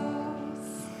Spiritus,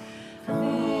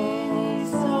 Veni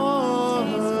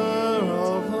Father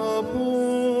of the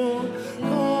poor,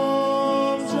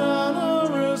 come,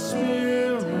 generous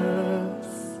Spirit,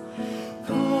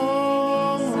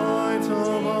 come, light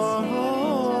of our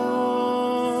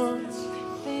hearts.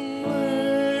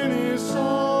 Veni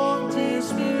Sancte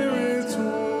Spiritus,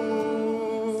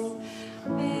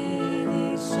 Veni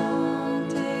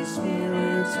Sancte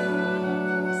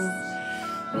Spiritus,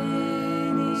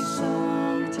 Veni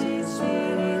Sancte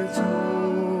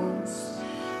Spiritus,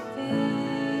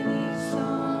 Veni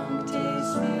Sancte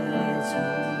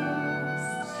Spiritus,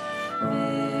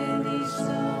 Veni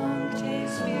Sancte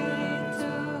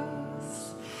Spiritus,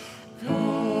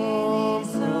 come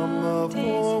from the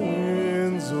four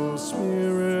winds, O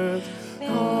Spirit,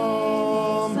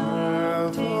 come,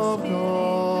 breath of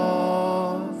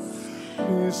God,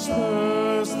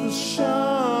 disperse the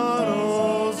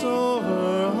shadows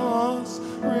over us,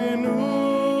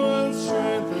 renew and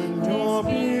strengthen your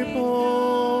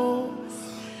people.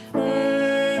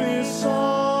 Veni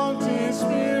Sancte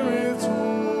Spiritus,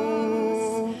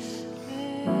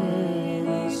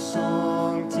 Veni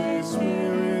Sancte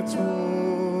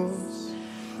Spiritus,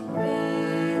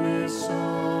 Veni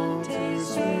Sancte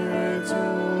Spiritus,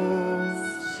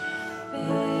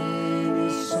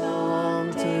 Veni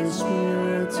Sancte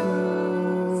Spiritus,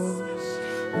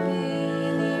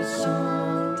 Veni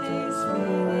Sancte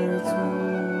Spiritus,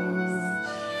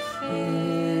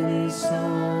 Veni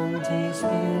Sancte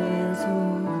Spiritus,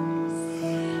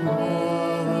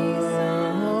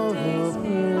 Mother of the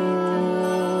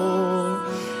poor,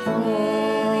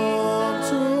 come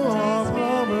to our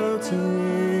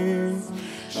poverty,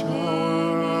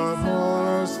 shower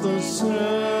upon us the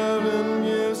 7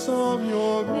 gifts of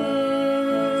your grace.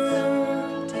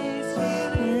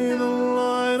 Be the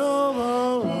light of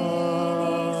our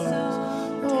lives,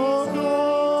 oh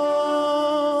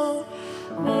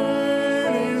come,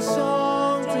 Veni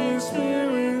Sancte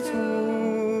Spiritus,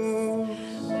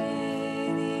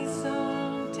 Veni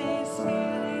Sancte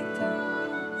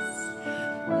Spiritus,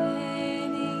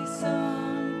 Veni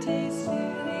Sancte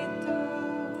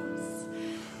Spiritus,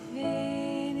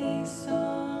 Veni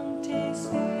Sancte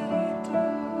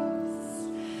Spiritus,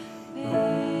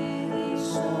 Veni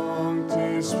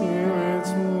Sancte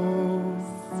Spiritus,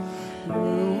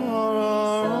 you are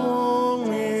our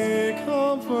only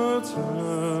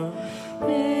comforter,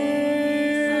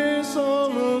 peace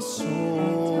of the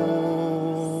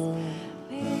soul.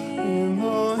 In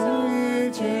the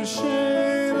heat you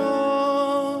shade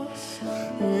us,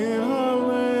 in our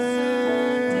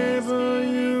labor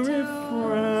you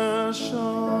refresh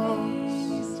us.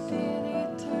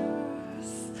 Spiritus,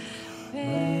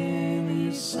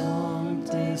 Veni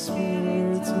Sancte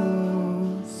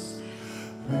Spiritus,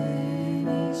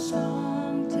 Veni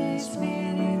Sancte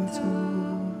Spiritus.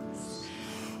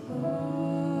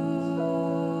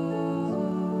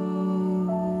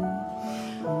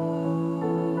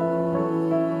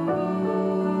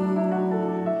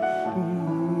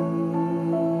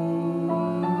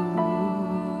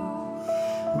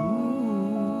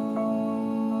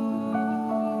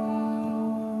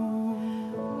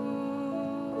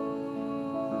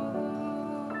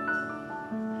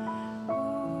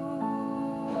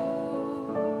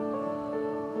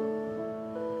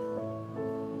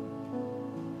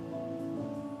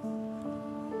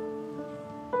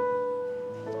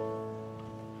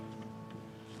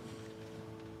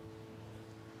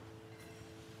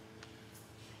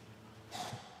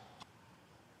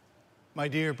 My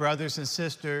dear brothers and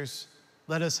sisters,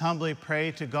 let us humbly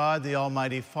pray to God, the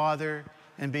Almighty Father,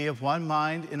 and be of one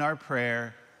mind in our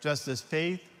prayer, just as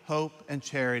faith, hope, and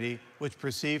charity, which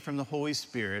proceed from the Holy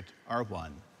Spirit, are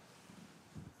one.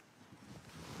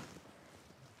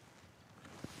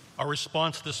 Our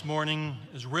response this morning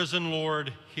is, Risen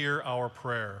Lord, hear our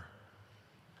prayer.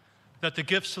 That the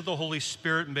gifts of the Holy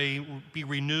Spirit may be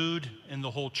renewed in the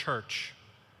whole church.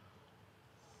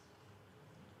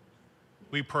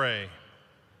 We pray.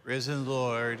 Risen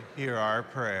Lord, hear our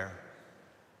prayer.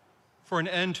 For an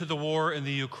end to the war in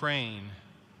the Ukraine,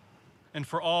 and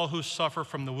for all who suffer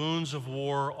from the wounds of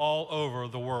war all over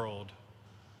the world.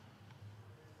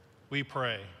 We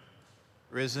pray.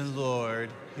 Risen Lord,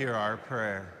 hear our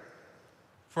prayer.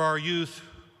 For our youth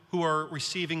who are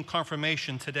receiving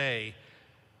confirmation today,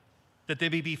 that they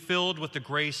may be filled with the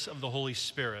grace of the Holy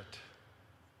Spirit.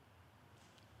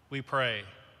 We pray.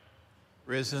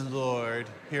 Risen Lord,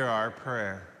 hear our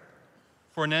prayer.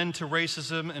 For an end to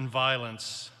racism and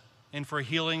violence, and for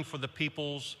healing for the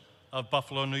peoples of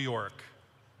Buffalo, New York.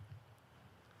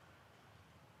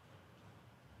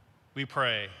 We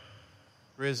pray.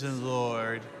 Risen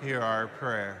Lord, hear our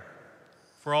prayer.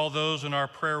 For all those on our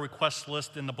prayer request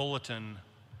list in the bulletin,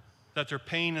 that their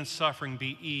pain and suffering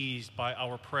be eased by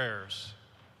our prayers.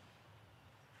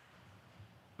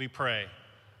 We pray.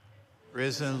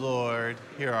 Risen Lord,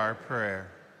 hear our prayer.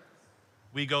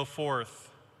 We go forth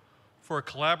for a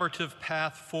collaborative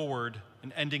path forward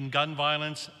in ending gun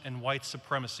violence and white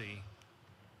supremacy.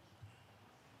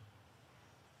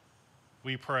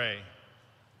 We pray.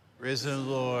 Risen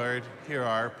Lord, hear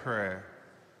our prayer.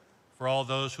 For all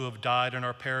those who have died in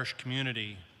our parish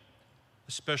community,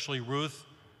 especially Ruth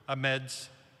Ahmeds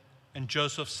and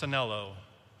Joseph Sanello,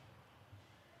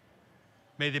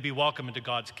 may they be welcomed into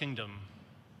God's kingdom.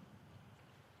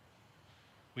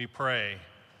 We pray.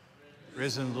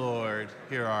 Risen Lord,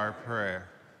 hear our prayer.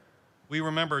 We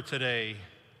remember today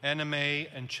Anna Mae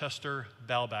and Chester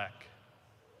Balback,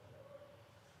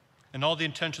 and all the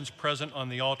intentions present on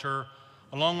the altar,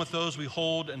 along with those we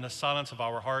hold in the silence of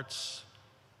our hearts.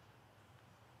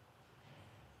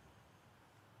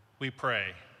 We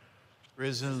pray.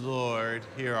 Risen Lord,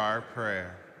 hear our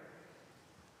prayer.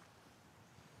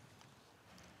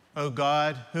 O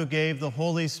God, who gave the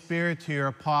Holy Spirit to your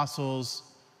apostles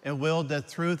and willed that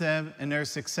through them and their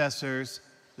successors,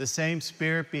 the same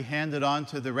Spirit be handed on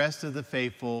to the rest of the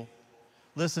faithful,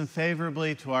 listen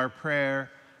favorably to our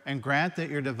prayer and grant that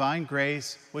your divine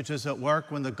grace, which is at work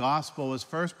when the gospel was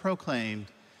first proclaimed,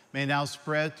 may now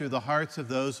spread through the hearts of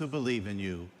those who believe in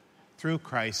you, through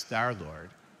Christ our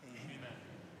Lord.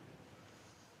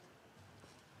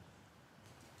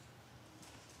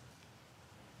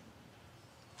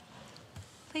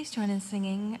 Please join in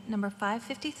singing number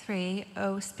 553,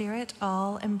 O Spirit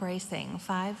All Embracing,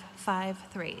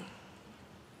 553.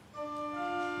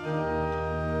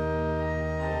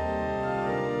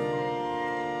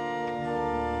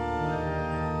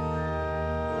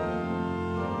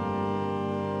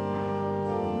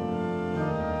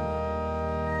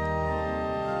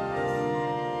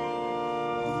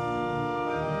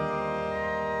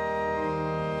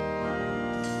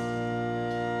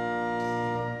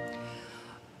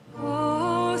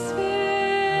 O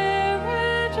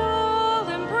Spirit all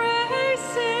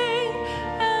embracing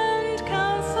and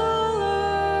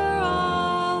Counselor all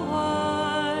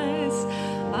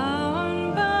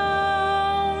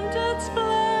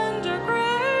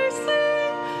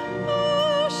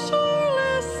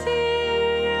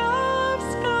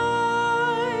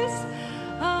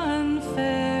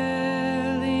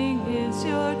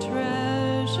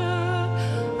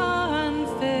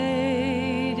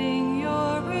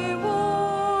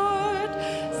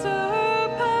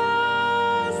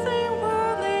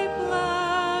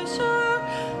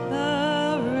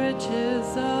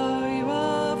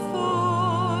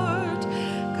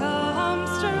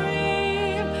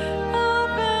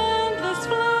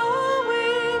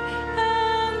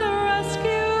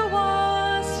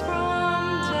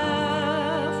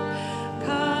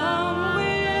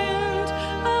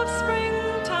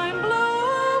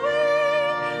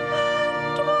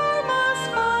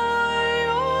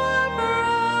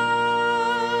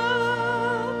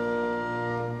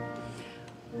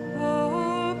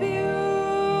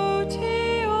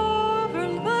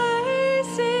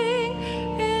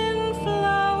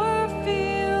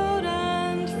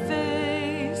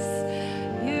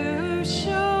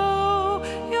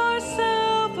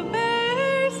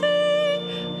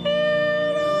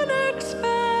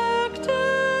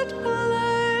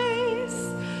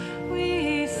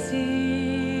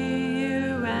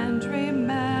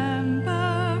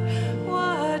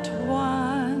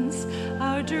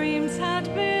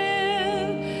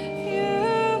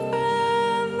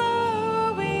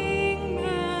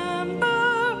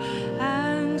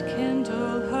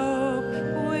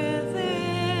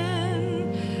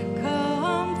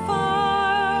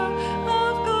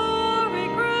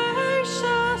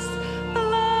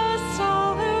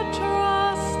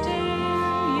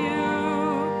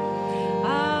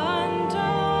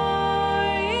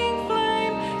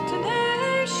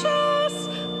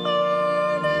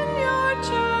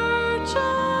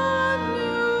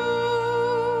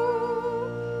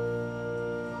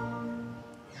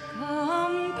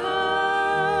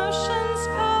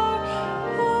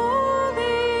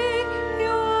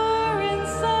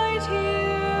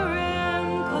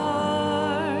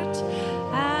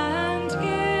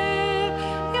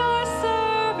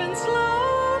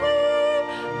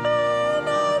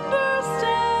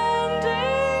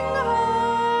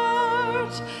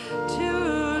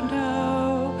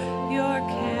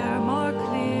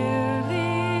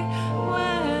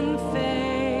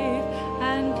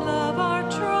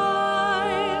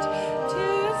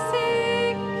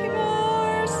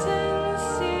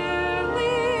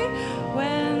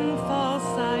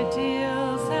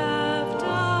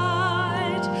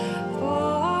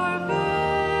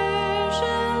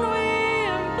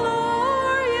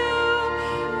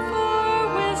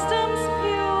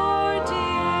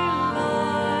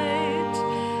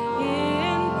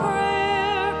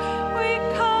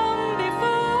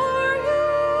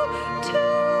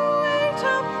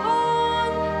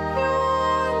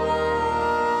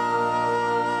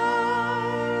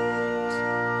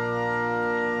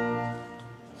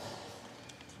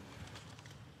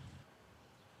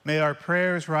May our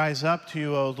prayers rise up to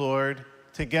you, O Lord,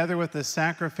 together with the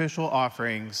sacrificial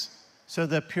offerings, so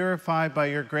that purified by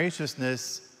your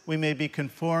graciousness, we may be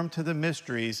conformed to the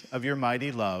mysteries of your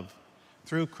mighty love.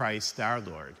 Through Christ our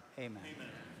Lord. Amen.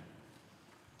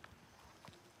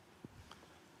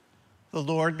 The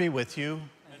Lord be with you.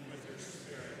 And with your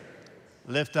spirit.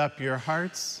 Lift up your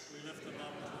hearts. We lift them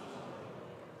up to the Lord.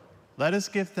 Let us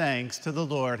give thanks to the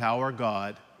Lord our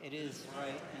God. It is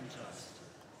right and just.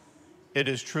 It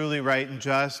is truly right and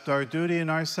just, our duty and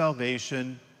our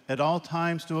salvation, at all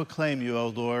times to acclaim you, O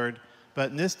Lord,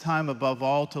 but in this time above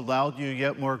all to laud you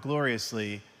yet more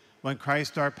gloriously, when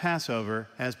Christ our Passover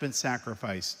has been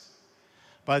sacrificed.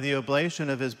 By the oblation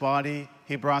of his body,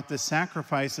 he brought the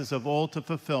sacrifices of old to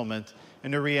fulfillment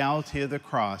in the reality of the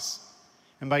cross,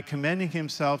 and by commending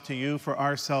himself to you for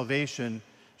our salvation,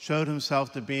 showed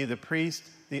himself to be the priest,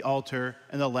 the altar,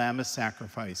 and the lamb as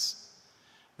sacrifice.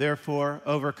 Therefore,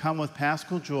 overcome with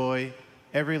paschal joy,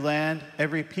 every land,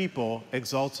 every people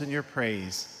exults in your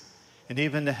praise. And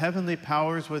even the heavenly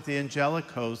powers with the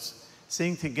angelic hosts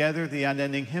sing together the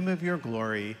unending hymn of your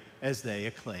glory as they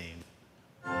acclaim.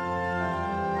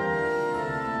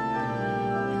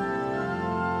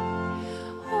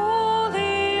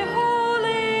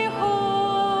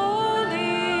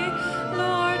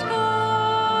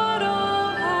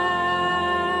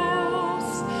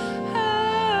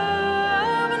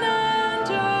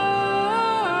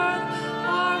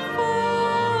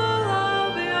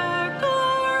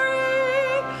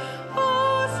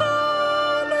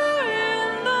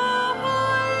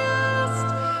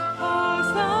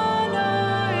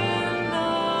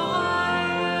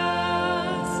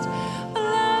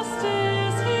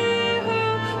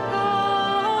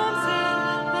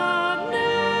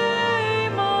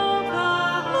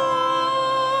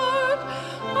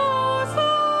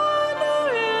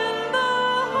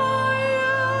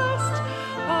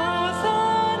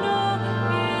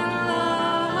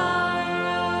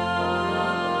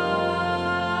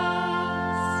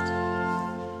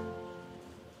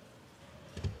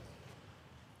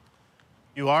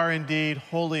 You are indeed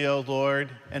holy, O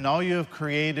Lord, and all you have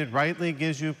created rightly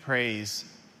gives you praise.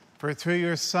 For through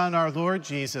your Son, our Lord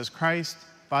Jesus Christ,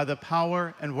 by the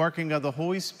power and working of the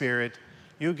Holy Spirit,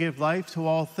 you give life to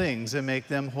all things and make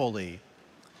them holy.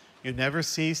 You never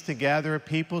cease to gather a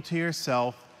people to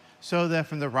yourself, so that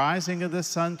from the rising of the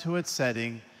sun to its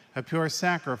setting, a pure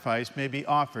sacrifice may be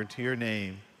offered to your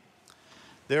name.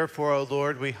 Therefore, O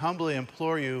Lord, we humbly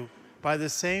implore you, by the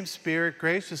same Spirit,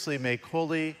 graciously make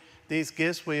holy these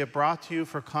gifts we have brought to you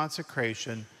for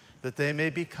consecration, that they may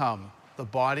become the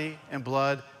body and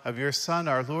blood of your Son,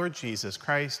 our Lord Jesus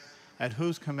Christ, at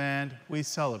whose command we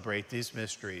celebrate these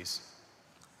mysteries.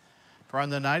 For on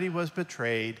the night he was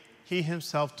betrayed, he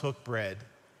himself took bread,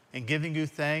 and giving you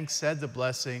thanks, said the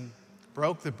blessing,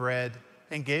 broke the bread,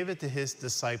 and gave it to his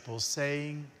disciples,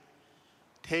 saying,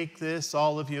 "Take this,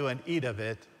 all of you, and eat of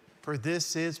it, for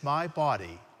this is my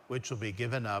body, which will be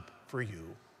given up for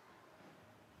you."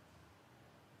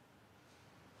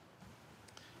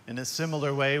 In a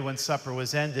similar way, when supper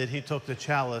was ended, he took the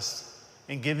chalice,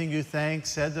 and giving you thanks,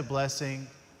 said the blessing,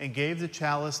 and gave the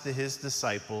chalice to his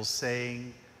disciples,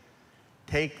 saying,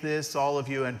 "Take this, all of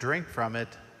you, and drink from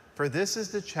it, for this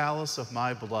is the chalice of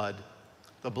my blood,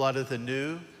 the blood of the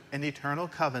new and eternal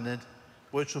covenant,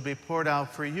 which will be poured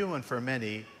out for you and for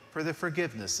many for the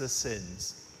forgiveness of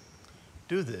sins.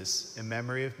 Do this in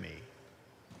memory of me."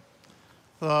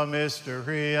 The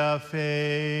mystery of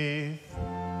faith.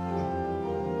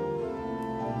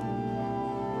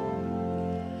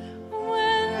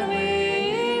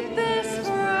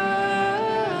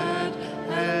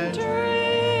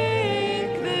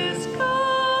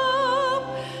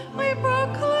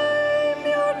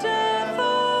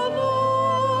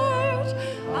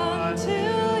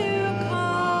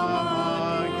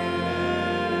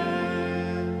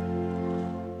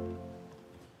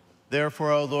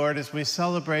 Therefore, O Lord, as we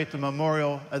celebrate the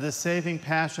memorial of the saving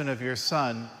passion of your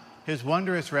Son, his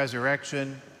wondrous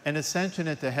resurrection and ascension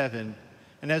into heaven,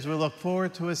 and as we look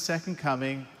forward to his second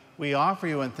coming, we offer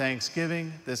you in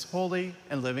thanksgiving this holy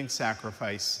and living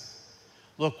sacrifice.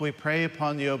 Look, we pray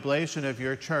upon the oblation of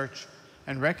your church,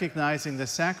 and recognizing the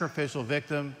sacrificial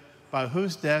victim by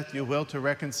whose death you will to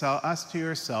reconcile us to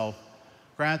yourself,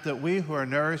 grant that we who are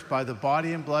nourished by the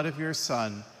body and blood of your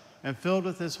Son and filled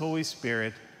with his Holy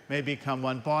Spirit may become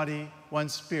one body, one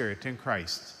spirit in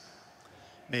Christ.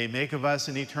 May he make of us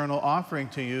an eternal offering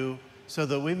to you, so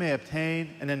that we may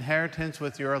obtain an inheritance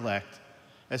with your elect,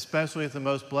 especially with the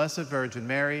most blessed Virgin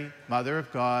Mary, Mother of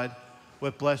God,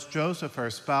 with blessed Joseph, her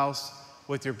spouse,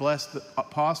 with your blessed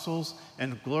apostles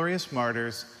and glorious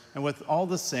martyrs, and with all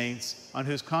the saints, on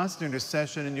whose constant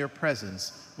intercession in your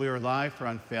presence we rely for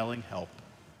unfailing help.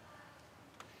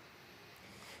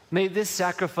 May this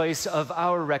sacrifice of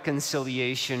our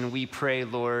reconciliation, we pray,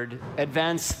 Lord,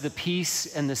 advance the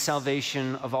peace and the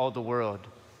salvation of all the world.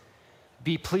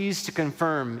 Be pleased to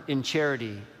confirm in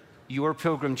charity your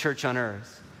pilgrim church on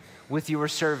earth, with your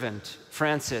servant,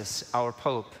 Francis, our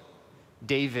Pope,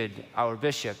 David, our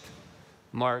bishop,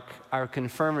 Mark, our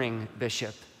confirming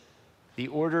bishop, the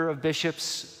order of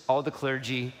bishops, all the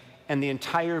clergy, and the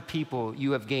entire people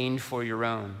you have gained for your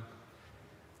own.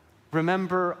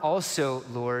 Remember also,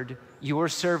 Lord, your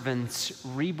servants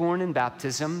reborn in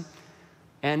baptism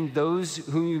and those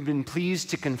whom you've been pleased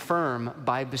to confirm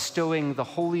by bestowing the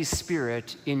Holy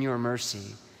Spirit in your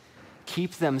mercy.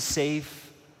 Keep them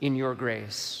safe in your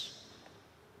grace.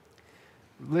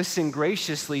 Listen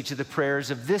graciously to the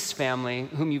prayers of this family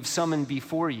whom you've summoned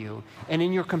before you, and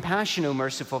in your compassion, O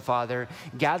merciful Father,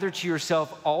 gather to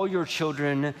yourself all your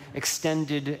children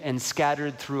extended and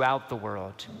scattered throughout the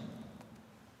world.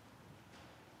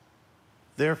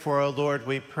 Therefore, O Lord,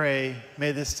 we pray,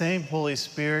 may the same Holy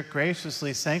Spirit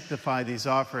graciously sanctify these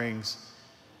offerings,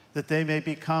 that they may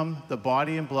become the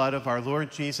body and blood of our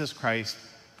Lord Jesus Christ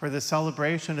for the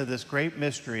celebration of this great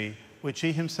mystery, which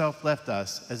he himself left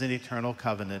us as an eternal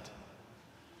covenant.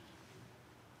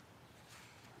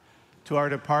 To our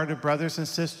departed brothers and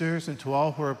sisters, and to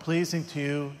all who are pleasing to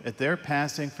you at their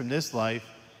passing from this life,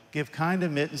 give kind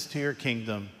admittance to your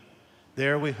kingdom.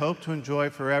 There we hope to enjoy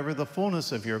forever the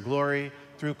fullness of your glory,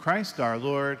 through Christ our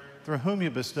Lord, through whom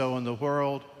you bestow on the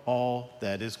world all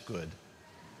that is good.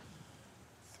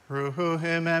 Through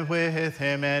him and with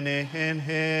him and in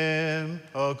him,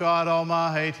 O God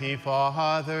Almighty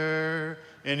Father,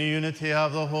 in the unity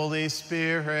of the Holy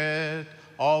Spirit,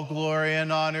 all glory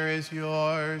and honor is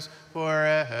yours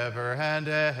forever and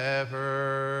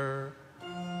ever.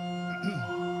 Amen.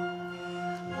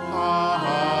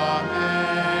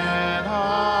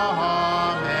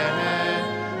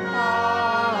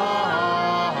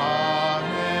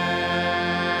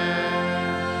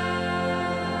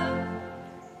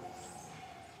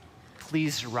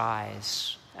 Please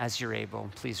rise as you're able.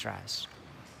 Please rise.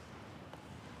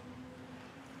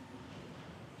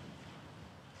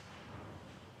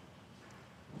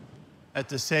 At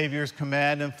the Savior's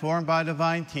command, informed by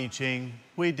divine teaching,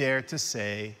 we dare to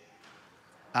say,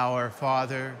 Our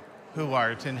Father, who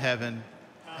art in heaven,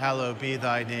 hallowed be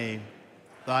thy name.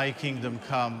 Thy kingdom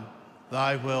come,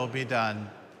 thy will be done,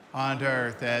 on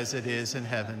earth as it is in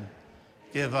heaven.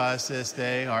 Give us this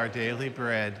day our daily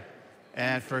bread,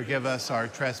 and forgive us our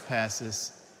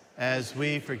trespasses, as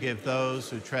we forgive those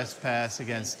who trespass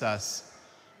against us.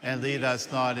 And lead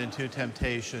us not into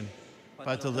temptation,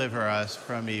 but deliver us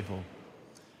from evil.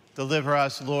 Deliver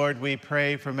us, Lord, we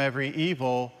pray, from every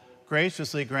evil.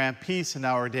 Graciously grant peace in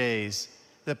our days,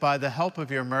 that by the help of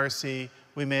your mercy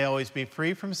we may always be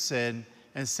free from sin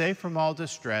and safe from all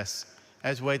distress,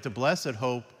 as we wait the blessed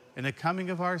hope in the coming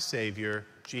of our Savior,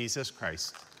 Jesus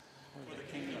Christ. For the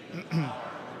kingdom, the power, and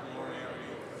the glory are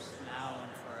yours, now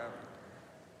and forever.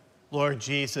 Lord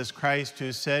Jesus Christ,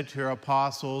 who said to your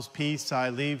apostles, Peace I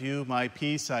leave you, my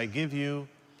peace I give you,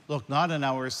 look not on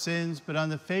our sins, but on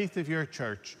the faith of your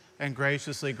church, and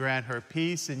graciously grant her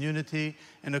peace and unity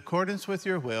in accordance with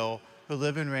your will, who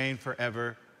live and reign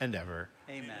forever and ever.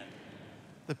 Amen.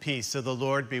 The peace of the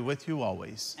Lord be with you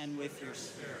always. And with your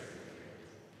spirit.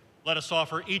 Let us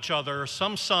offer each other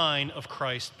some sign of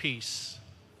Christ's peace.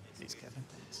 Peace, Kevin.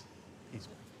 Thanks. Peace,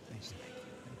 thanks. Thank you.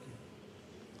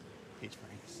 Peace,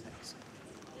 Frank. Thanks.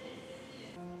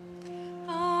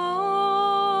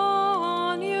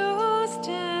 Agnus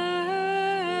Dei,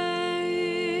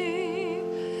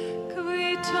 qui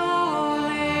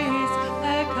tollis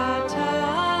peccata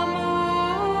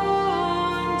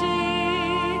mundi,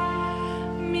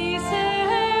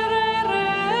 miserere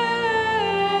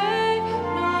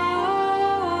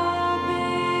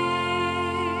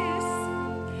nobis.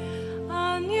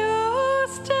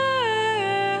 Agnus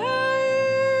Dei,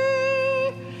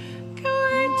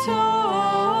 qui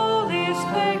tollis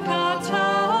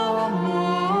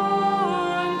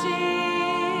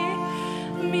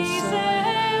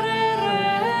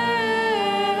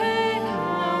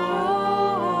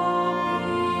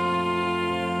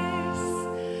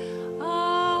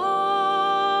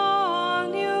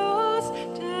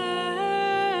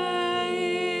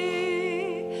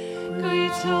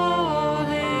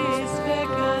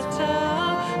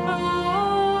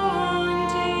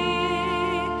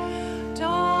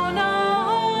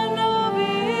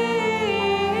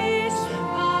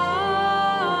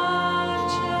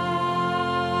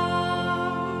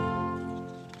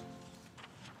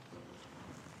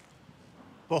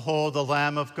Behold the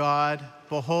Lamb of God.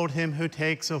 Behold him who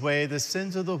takes away the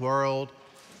sins of the world.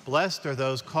 Blessed are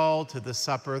those called to the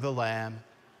supper of the Lamb.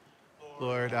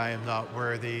 Lord, I am not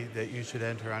worthy that you should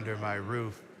enter under my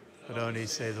roof, but only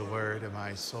say the word, and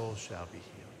my soul shall be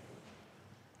healed.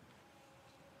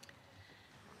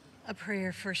 A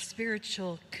prayer for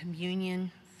spiritual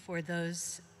communion for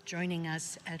those joining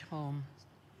us at home.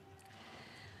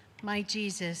 My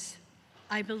Jesus,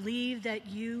 I believe that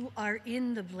you are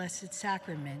in the Blessed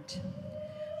Sacrament.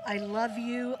 I love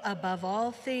you above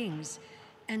all things,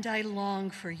 and I long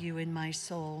for you in my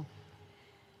soul.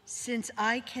 Since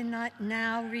I cannot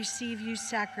now receive you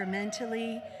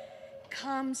sacramentally,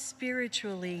 come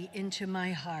spiritually into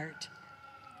my heart.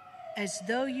 As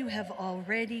though you have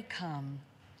already come,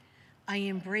 I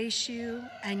embrace you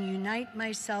and unite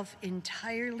myself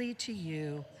entirely to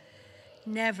you.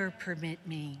 Never permit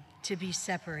me to be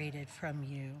separated from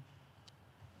you.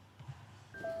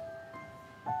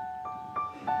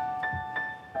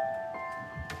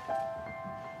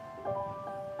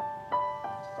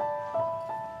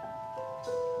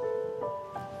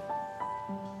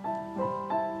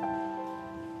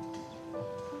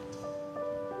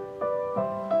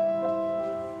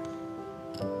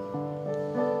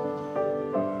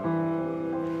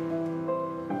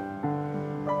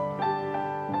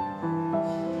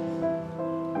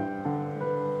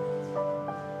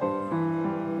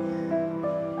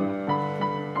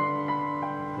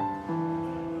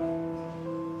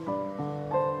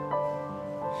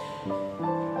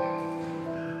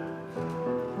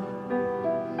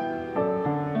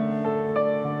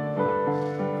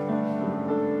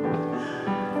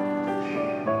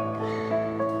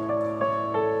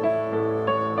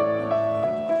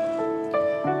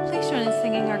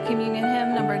 Communion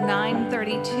hymn number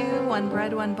 932, One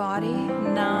Bread, One Body,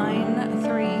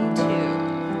 932.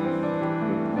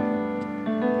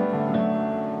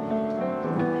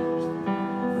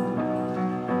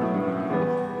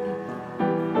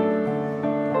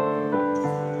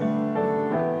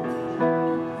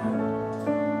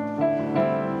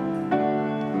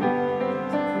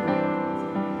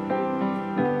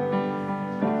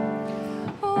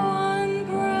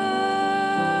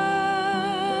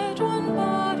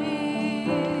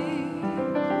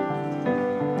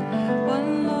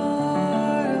 One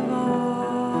Lord of all.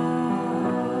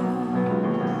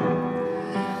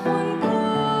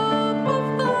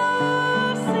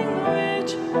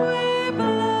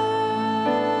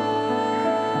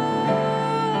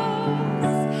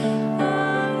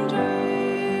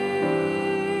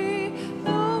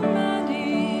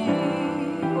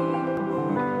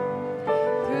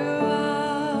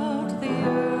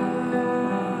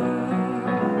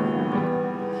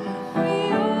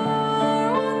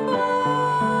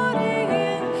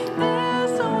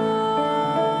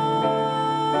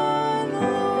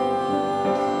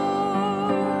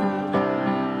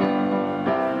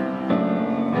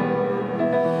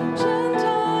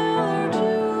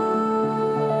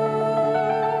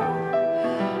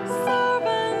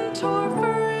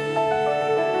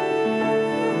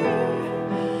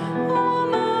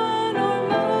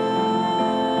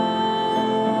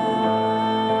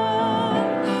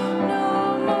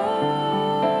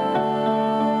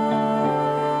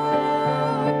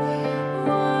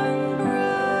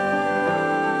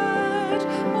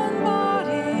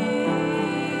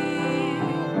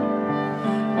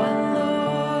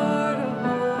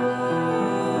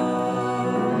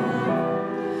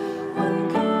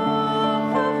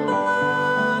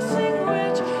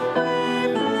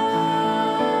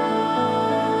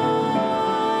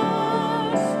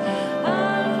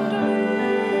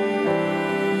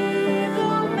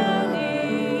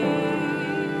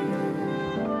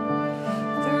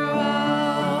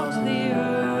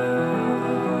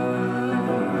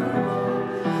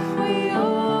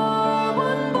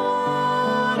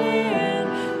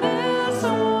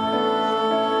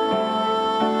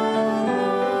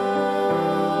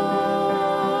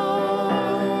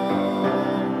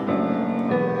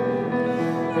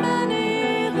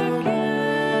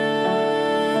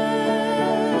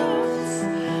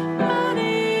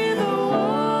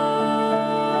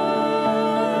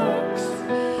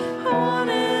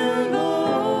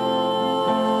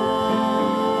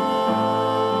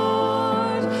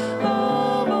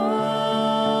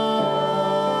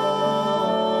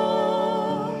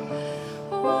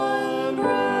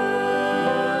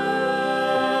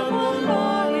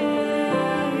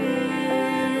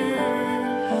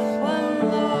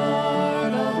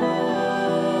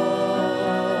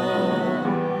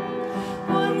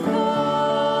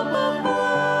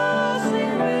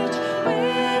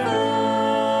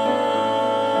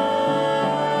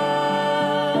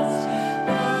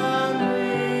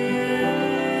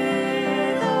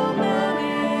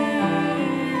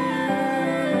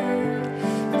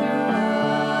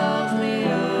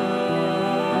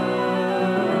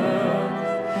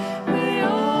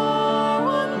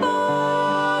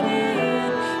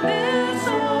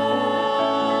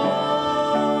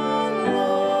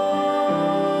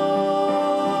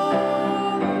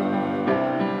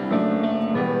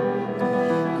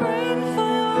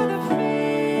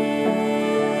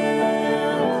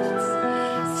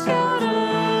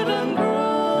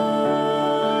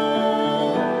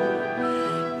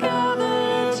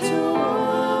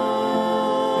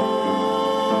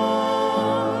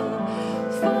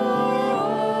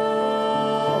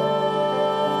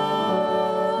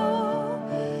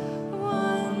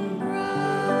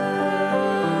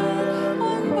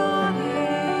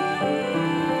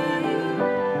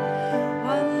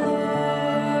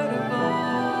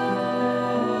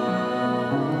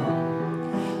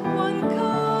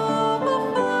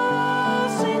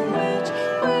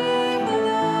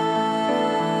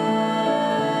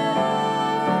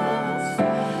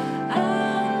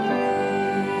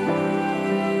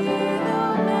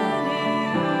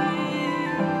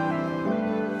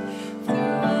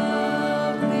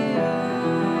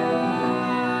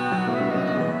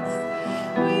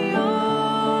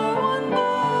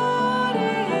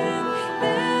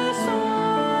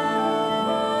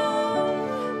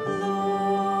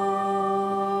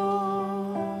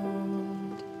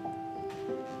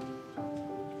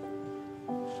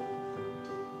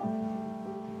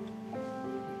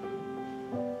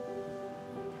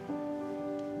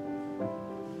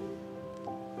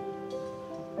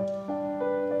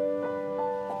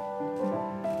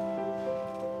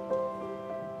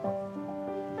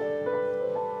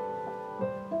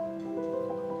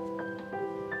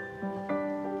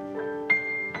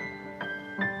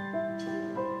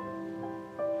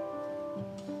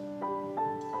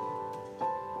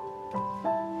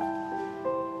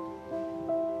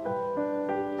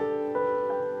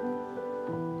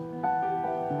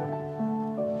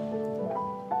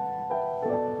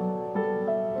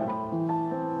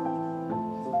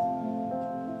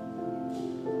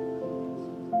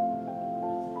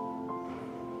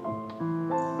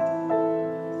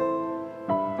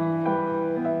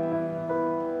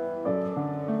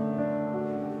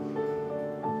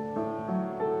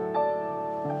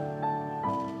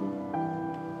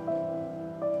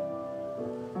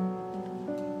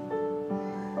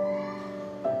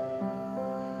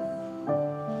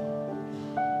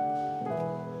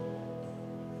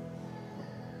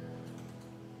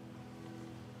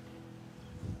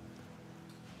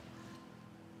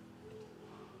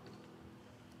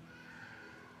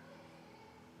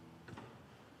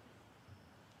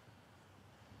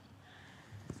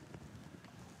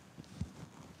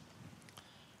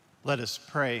 Let us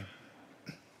pray.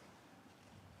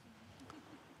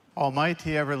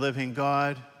 Almighty, ever-living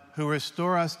God, who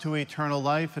restore us to eternal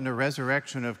life in the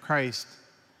resurrection of Christ,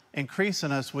 increase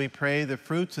in us, we pray, the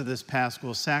fruits of this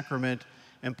Paschal sacrament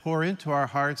and pour into our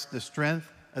hearts the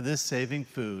strength of this saving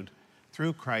food,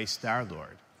 through Christ our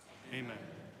Lord. Amen.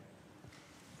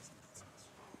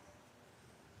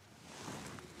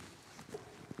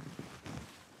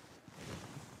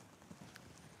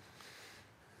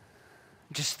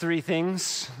 Just three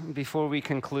things before we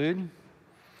conclude.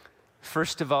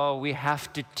 First of all, we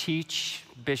have to teach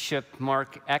Bishop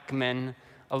Mark Ekman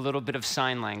a little bit of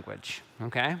sign language,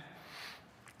 okay?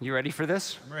 You ready for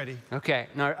this? I'm ready. Okay,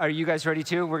 now are you guys ready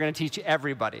too? We're gonna teach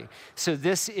everybody. So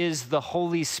this is the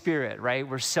Holy Spirit, right?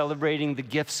 We're celebrating the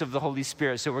gifts of the Holy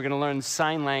Spirit. So we're gonna learn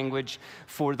sign language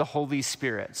for the Holy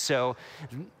Spirit. So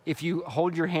if you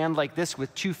hold your hand like this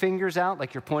with two fingers out,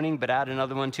 like you're pointing, but add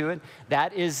another one to it,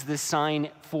 that is the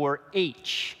sign for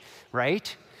H,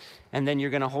 right? And then you're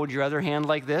gonna hold your other hand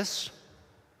like this,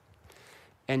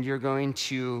 and you're going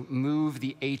to move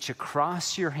the H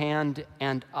across your hand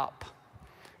and up.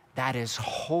 That is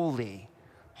holy,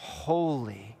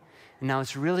 holy. Now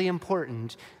it's really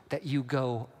important that you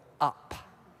go up,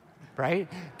 right?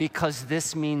 Because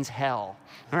this means hell,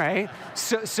 right?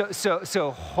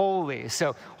 So holy.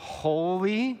 So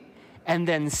holy, and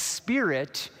then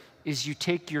spirit is you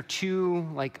take your two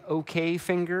like okay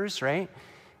fingers, right?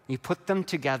 You put them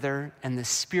together, and the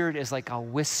spirit is like a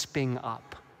wisping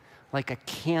up, like a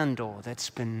candle that's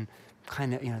been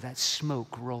kind of, that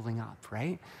smoke rolling up,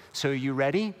 right? So are you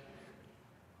ready?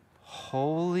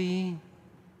 Holy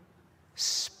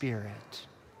Spirit.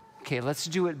 Okay, let's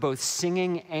do it both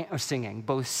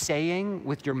both saying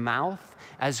with your mouth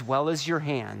as well as your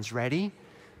hands. Ready?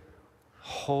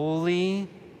 Holy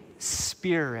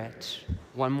Spirit.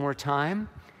 One more time.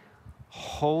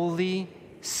 Holy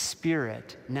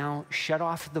Spirit. Now shut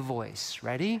off the voice.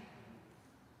 Ready?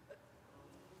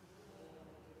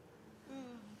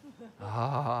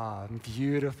 Ah,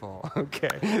 beautiful.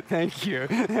 Okay, thank you.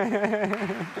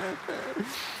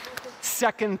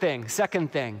 Second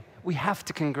thing, we have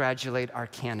to congratulate our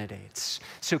candidates.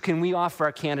 So can we offer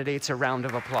our candidates a round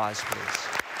of applause, please?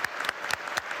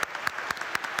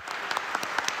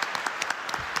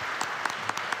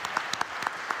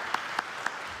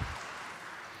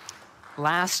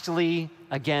 Lastly,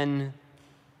 again,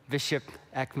 Bishop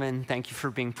Ekman, thank you for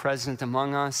being present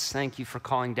among us. Thank you for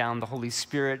calling down the Holy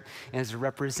Spirit as a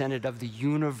representative of the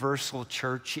universal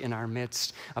church in our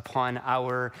midst upon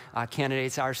our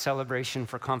candidates, our celebration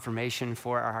for confirmation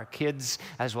for our kids,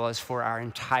 as well as for our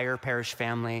entire parish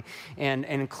family. And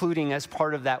including as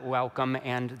part of that welcome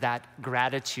and that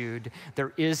gratitude,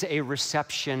 there is a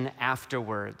reception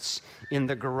afterwards in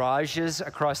the garages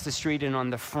across the street and on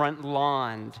the front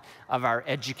lawn of our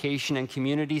Education and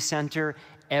Community Center.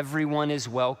 Everyone is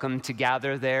welcome to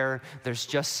gather there. There's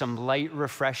just some light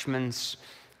refreshments.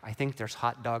 I think there's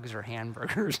hot dogs or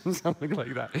hamburgers and something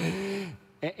like that.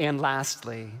 And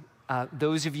lastly,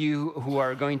 those of you who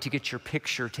are going to get your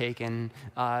picture taken,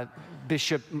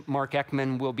 Bishop Mark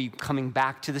Ekman will be coming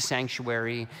back to the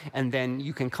sanctuary, and then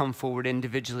you can come forward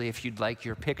individually if you'd like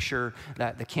your picture,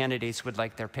 that the candidates would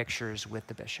like their pictures with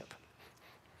the bishop.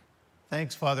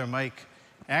 Thanks, Father Mike.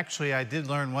 Actually, I did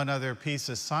learn one other piece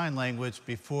of sign language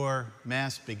before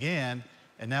Mass began,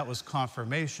 and that was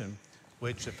confirmation,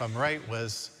 which, if I'm right,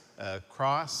 was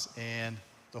cross and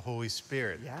the Holy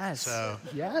Spirit. Yes. So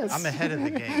yes. I'm ahead of the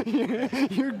game.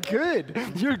 You're good.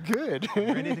 You're good.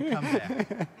 I'm ready to come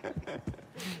back.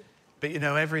 But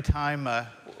every time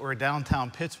we're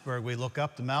downtown Pittsburgh, we look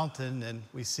up the mountain and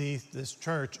we see this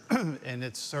church, and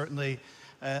it's certainly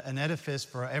an edifice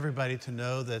for everybody to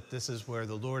know that this is where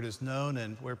the Lord is known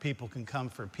and where people can come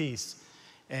for peace.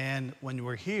 And when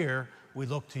we're here, we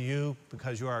look to you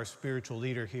because you are our spiritual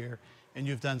leader here, and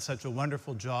you've done such a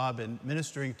wonderful job in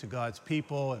ministering to God's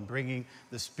people and bringing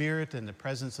the Spirit and the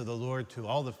presence of the Lord to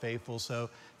all the faithful. So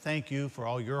thank you for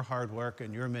all your hard work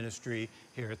and your ministry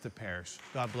here at the parish.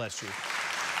 God bless you.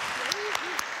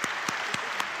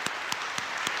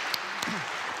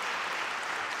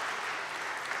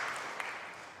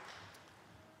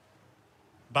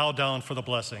 Bow down for the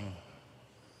blessing.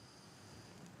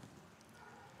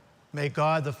 May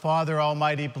God the Father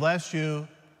Almighty bless you,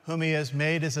 whom he has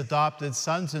made his adopted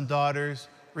sons and daughters,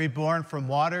 reborn from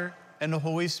water and the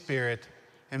Holy Spirit,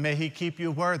 and may he keep you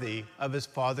worthy of his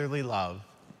fatherly love.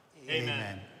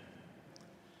 Amen.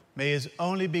 May his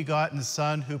only begotten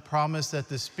Son, who promised that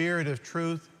the Spirit of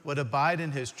truth would abide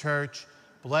in his church,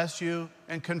 bless you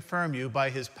and confirm you by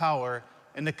his power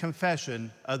in the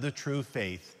confession of the true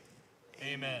faith.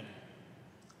 Amen.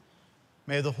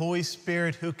 May the Holy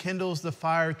Spirit, who kindles the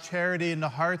fire of charity in the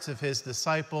hearts of his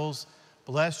disciples,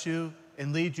 bless you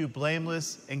and lead you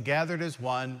blameless and gathered as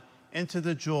one into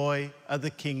the joy of the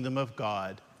kingdom of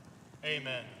God.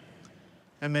 Amen.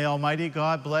 And may Almighty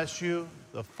God bless you,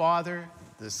 the Father,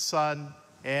 the Son,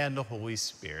 and the Holy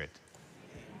Spirit.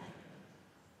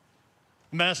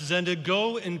 Mass is ended.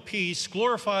 Go in peace.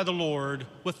 Glorify the Lord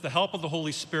with the help of the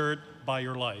Holy Spirit by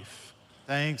your life.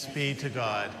 Thanks be to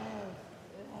God.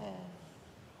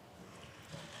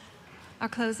 Our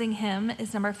closing hymn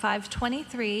is number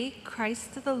 523,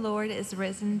 Christ the Lord is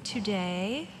risen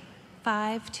today,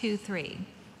 523.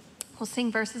 We'll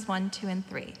sing verses 1, 2, and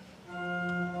 3.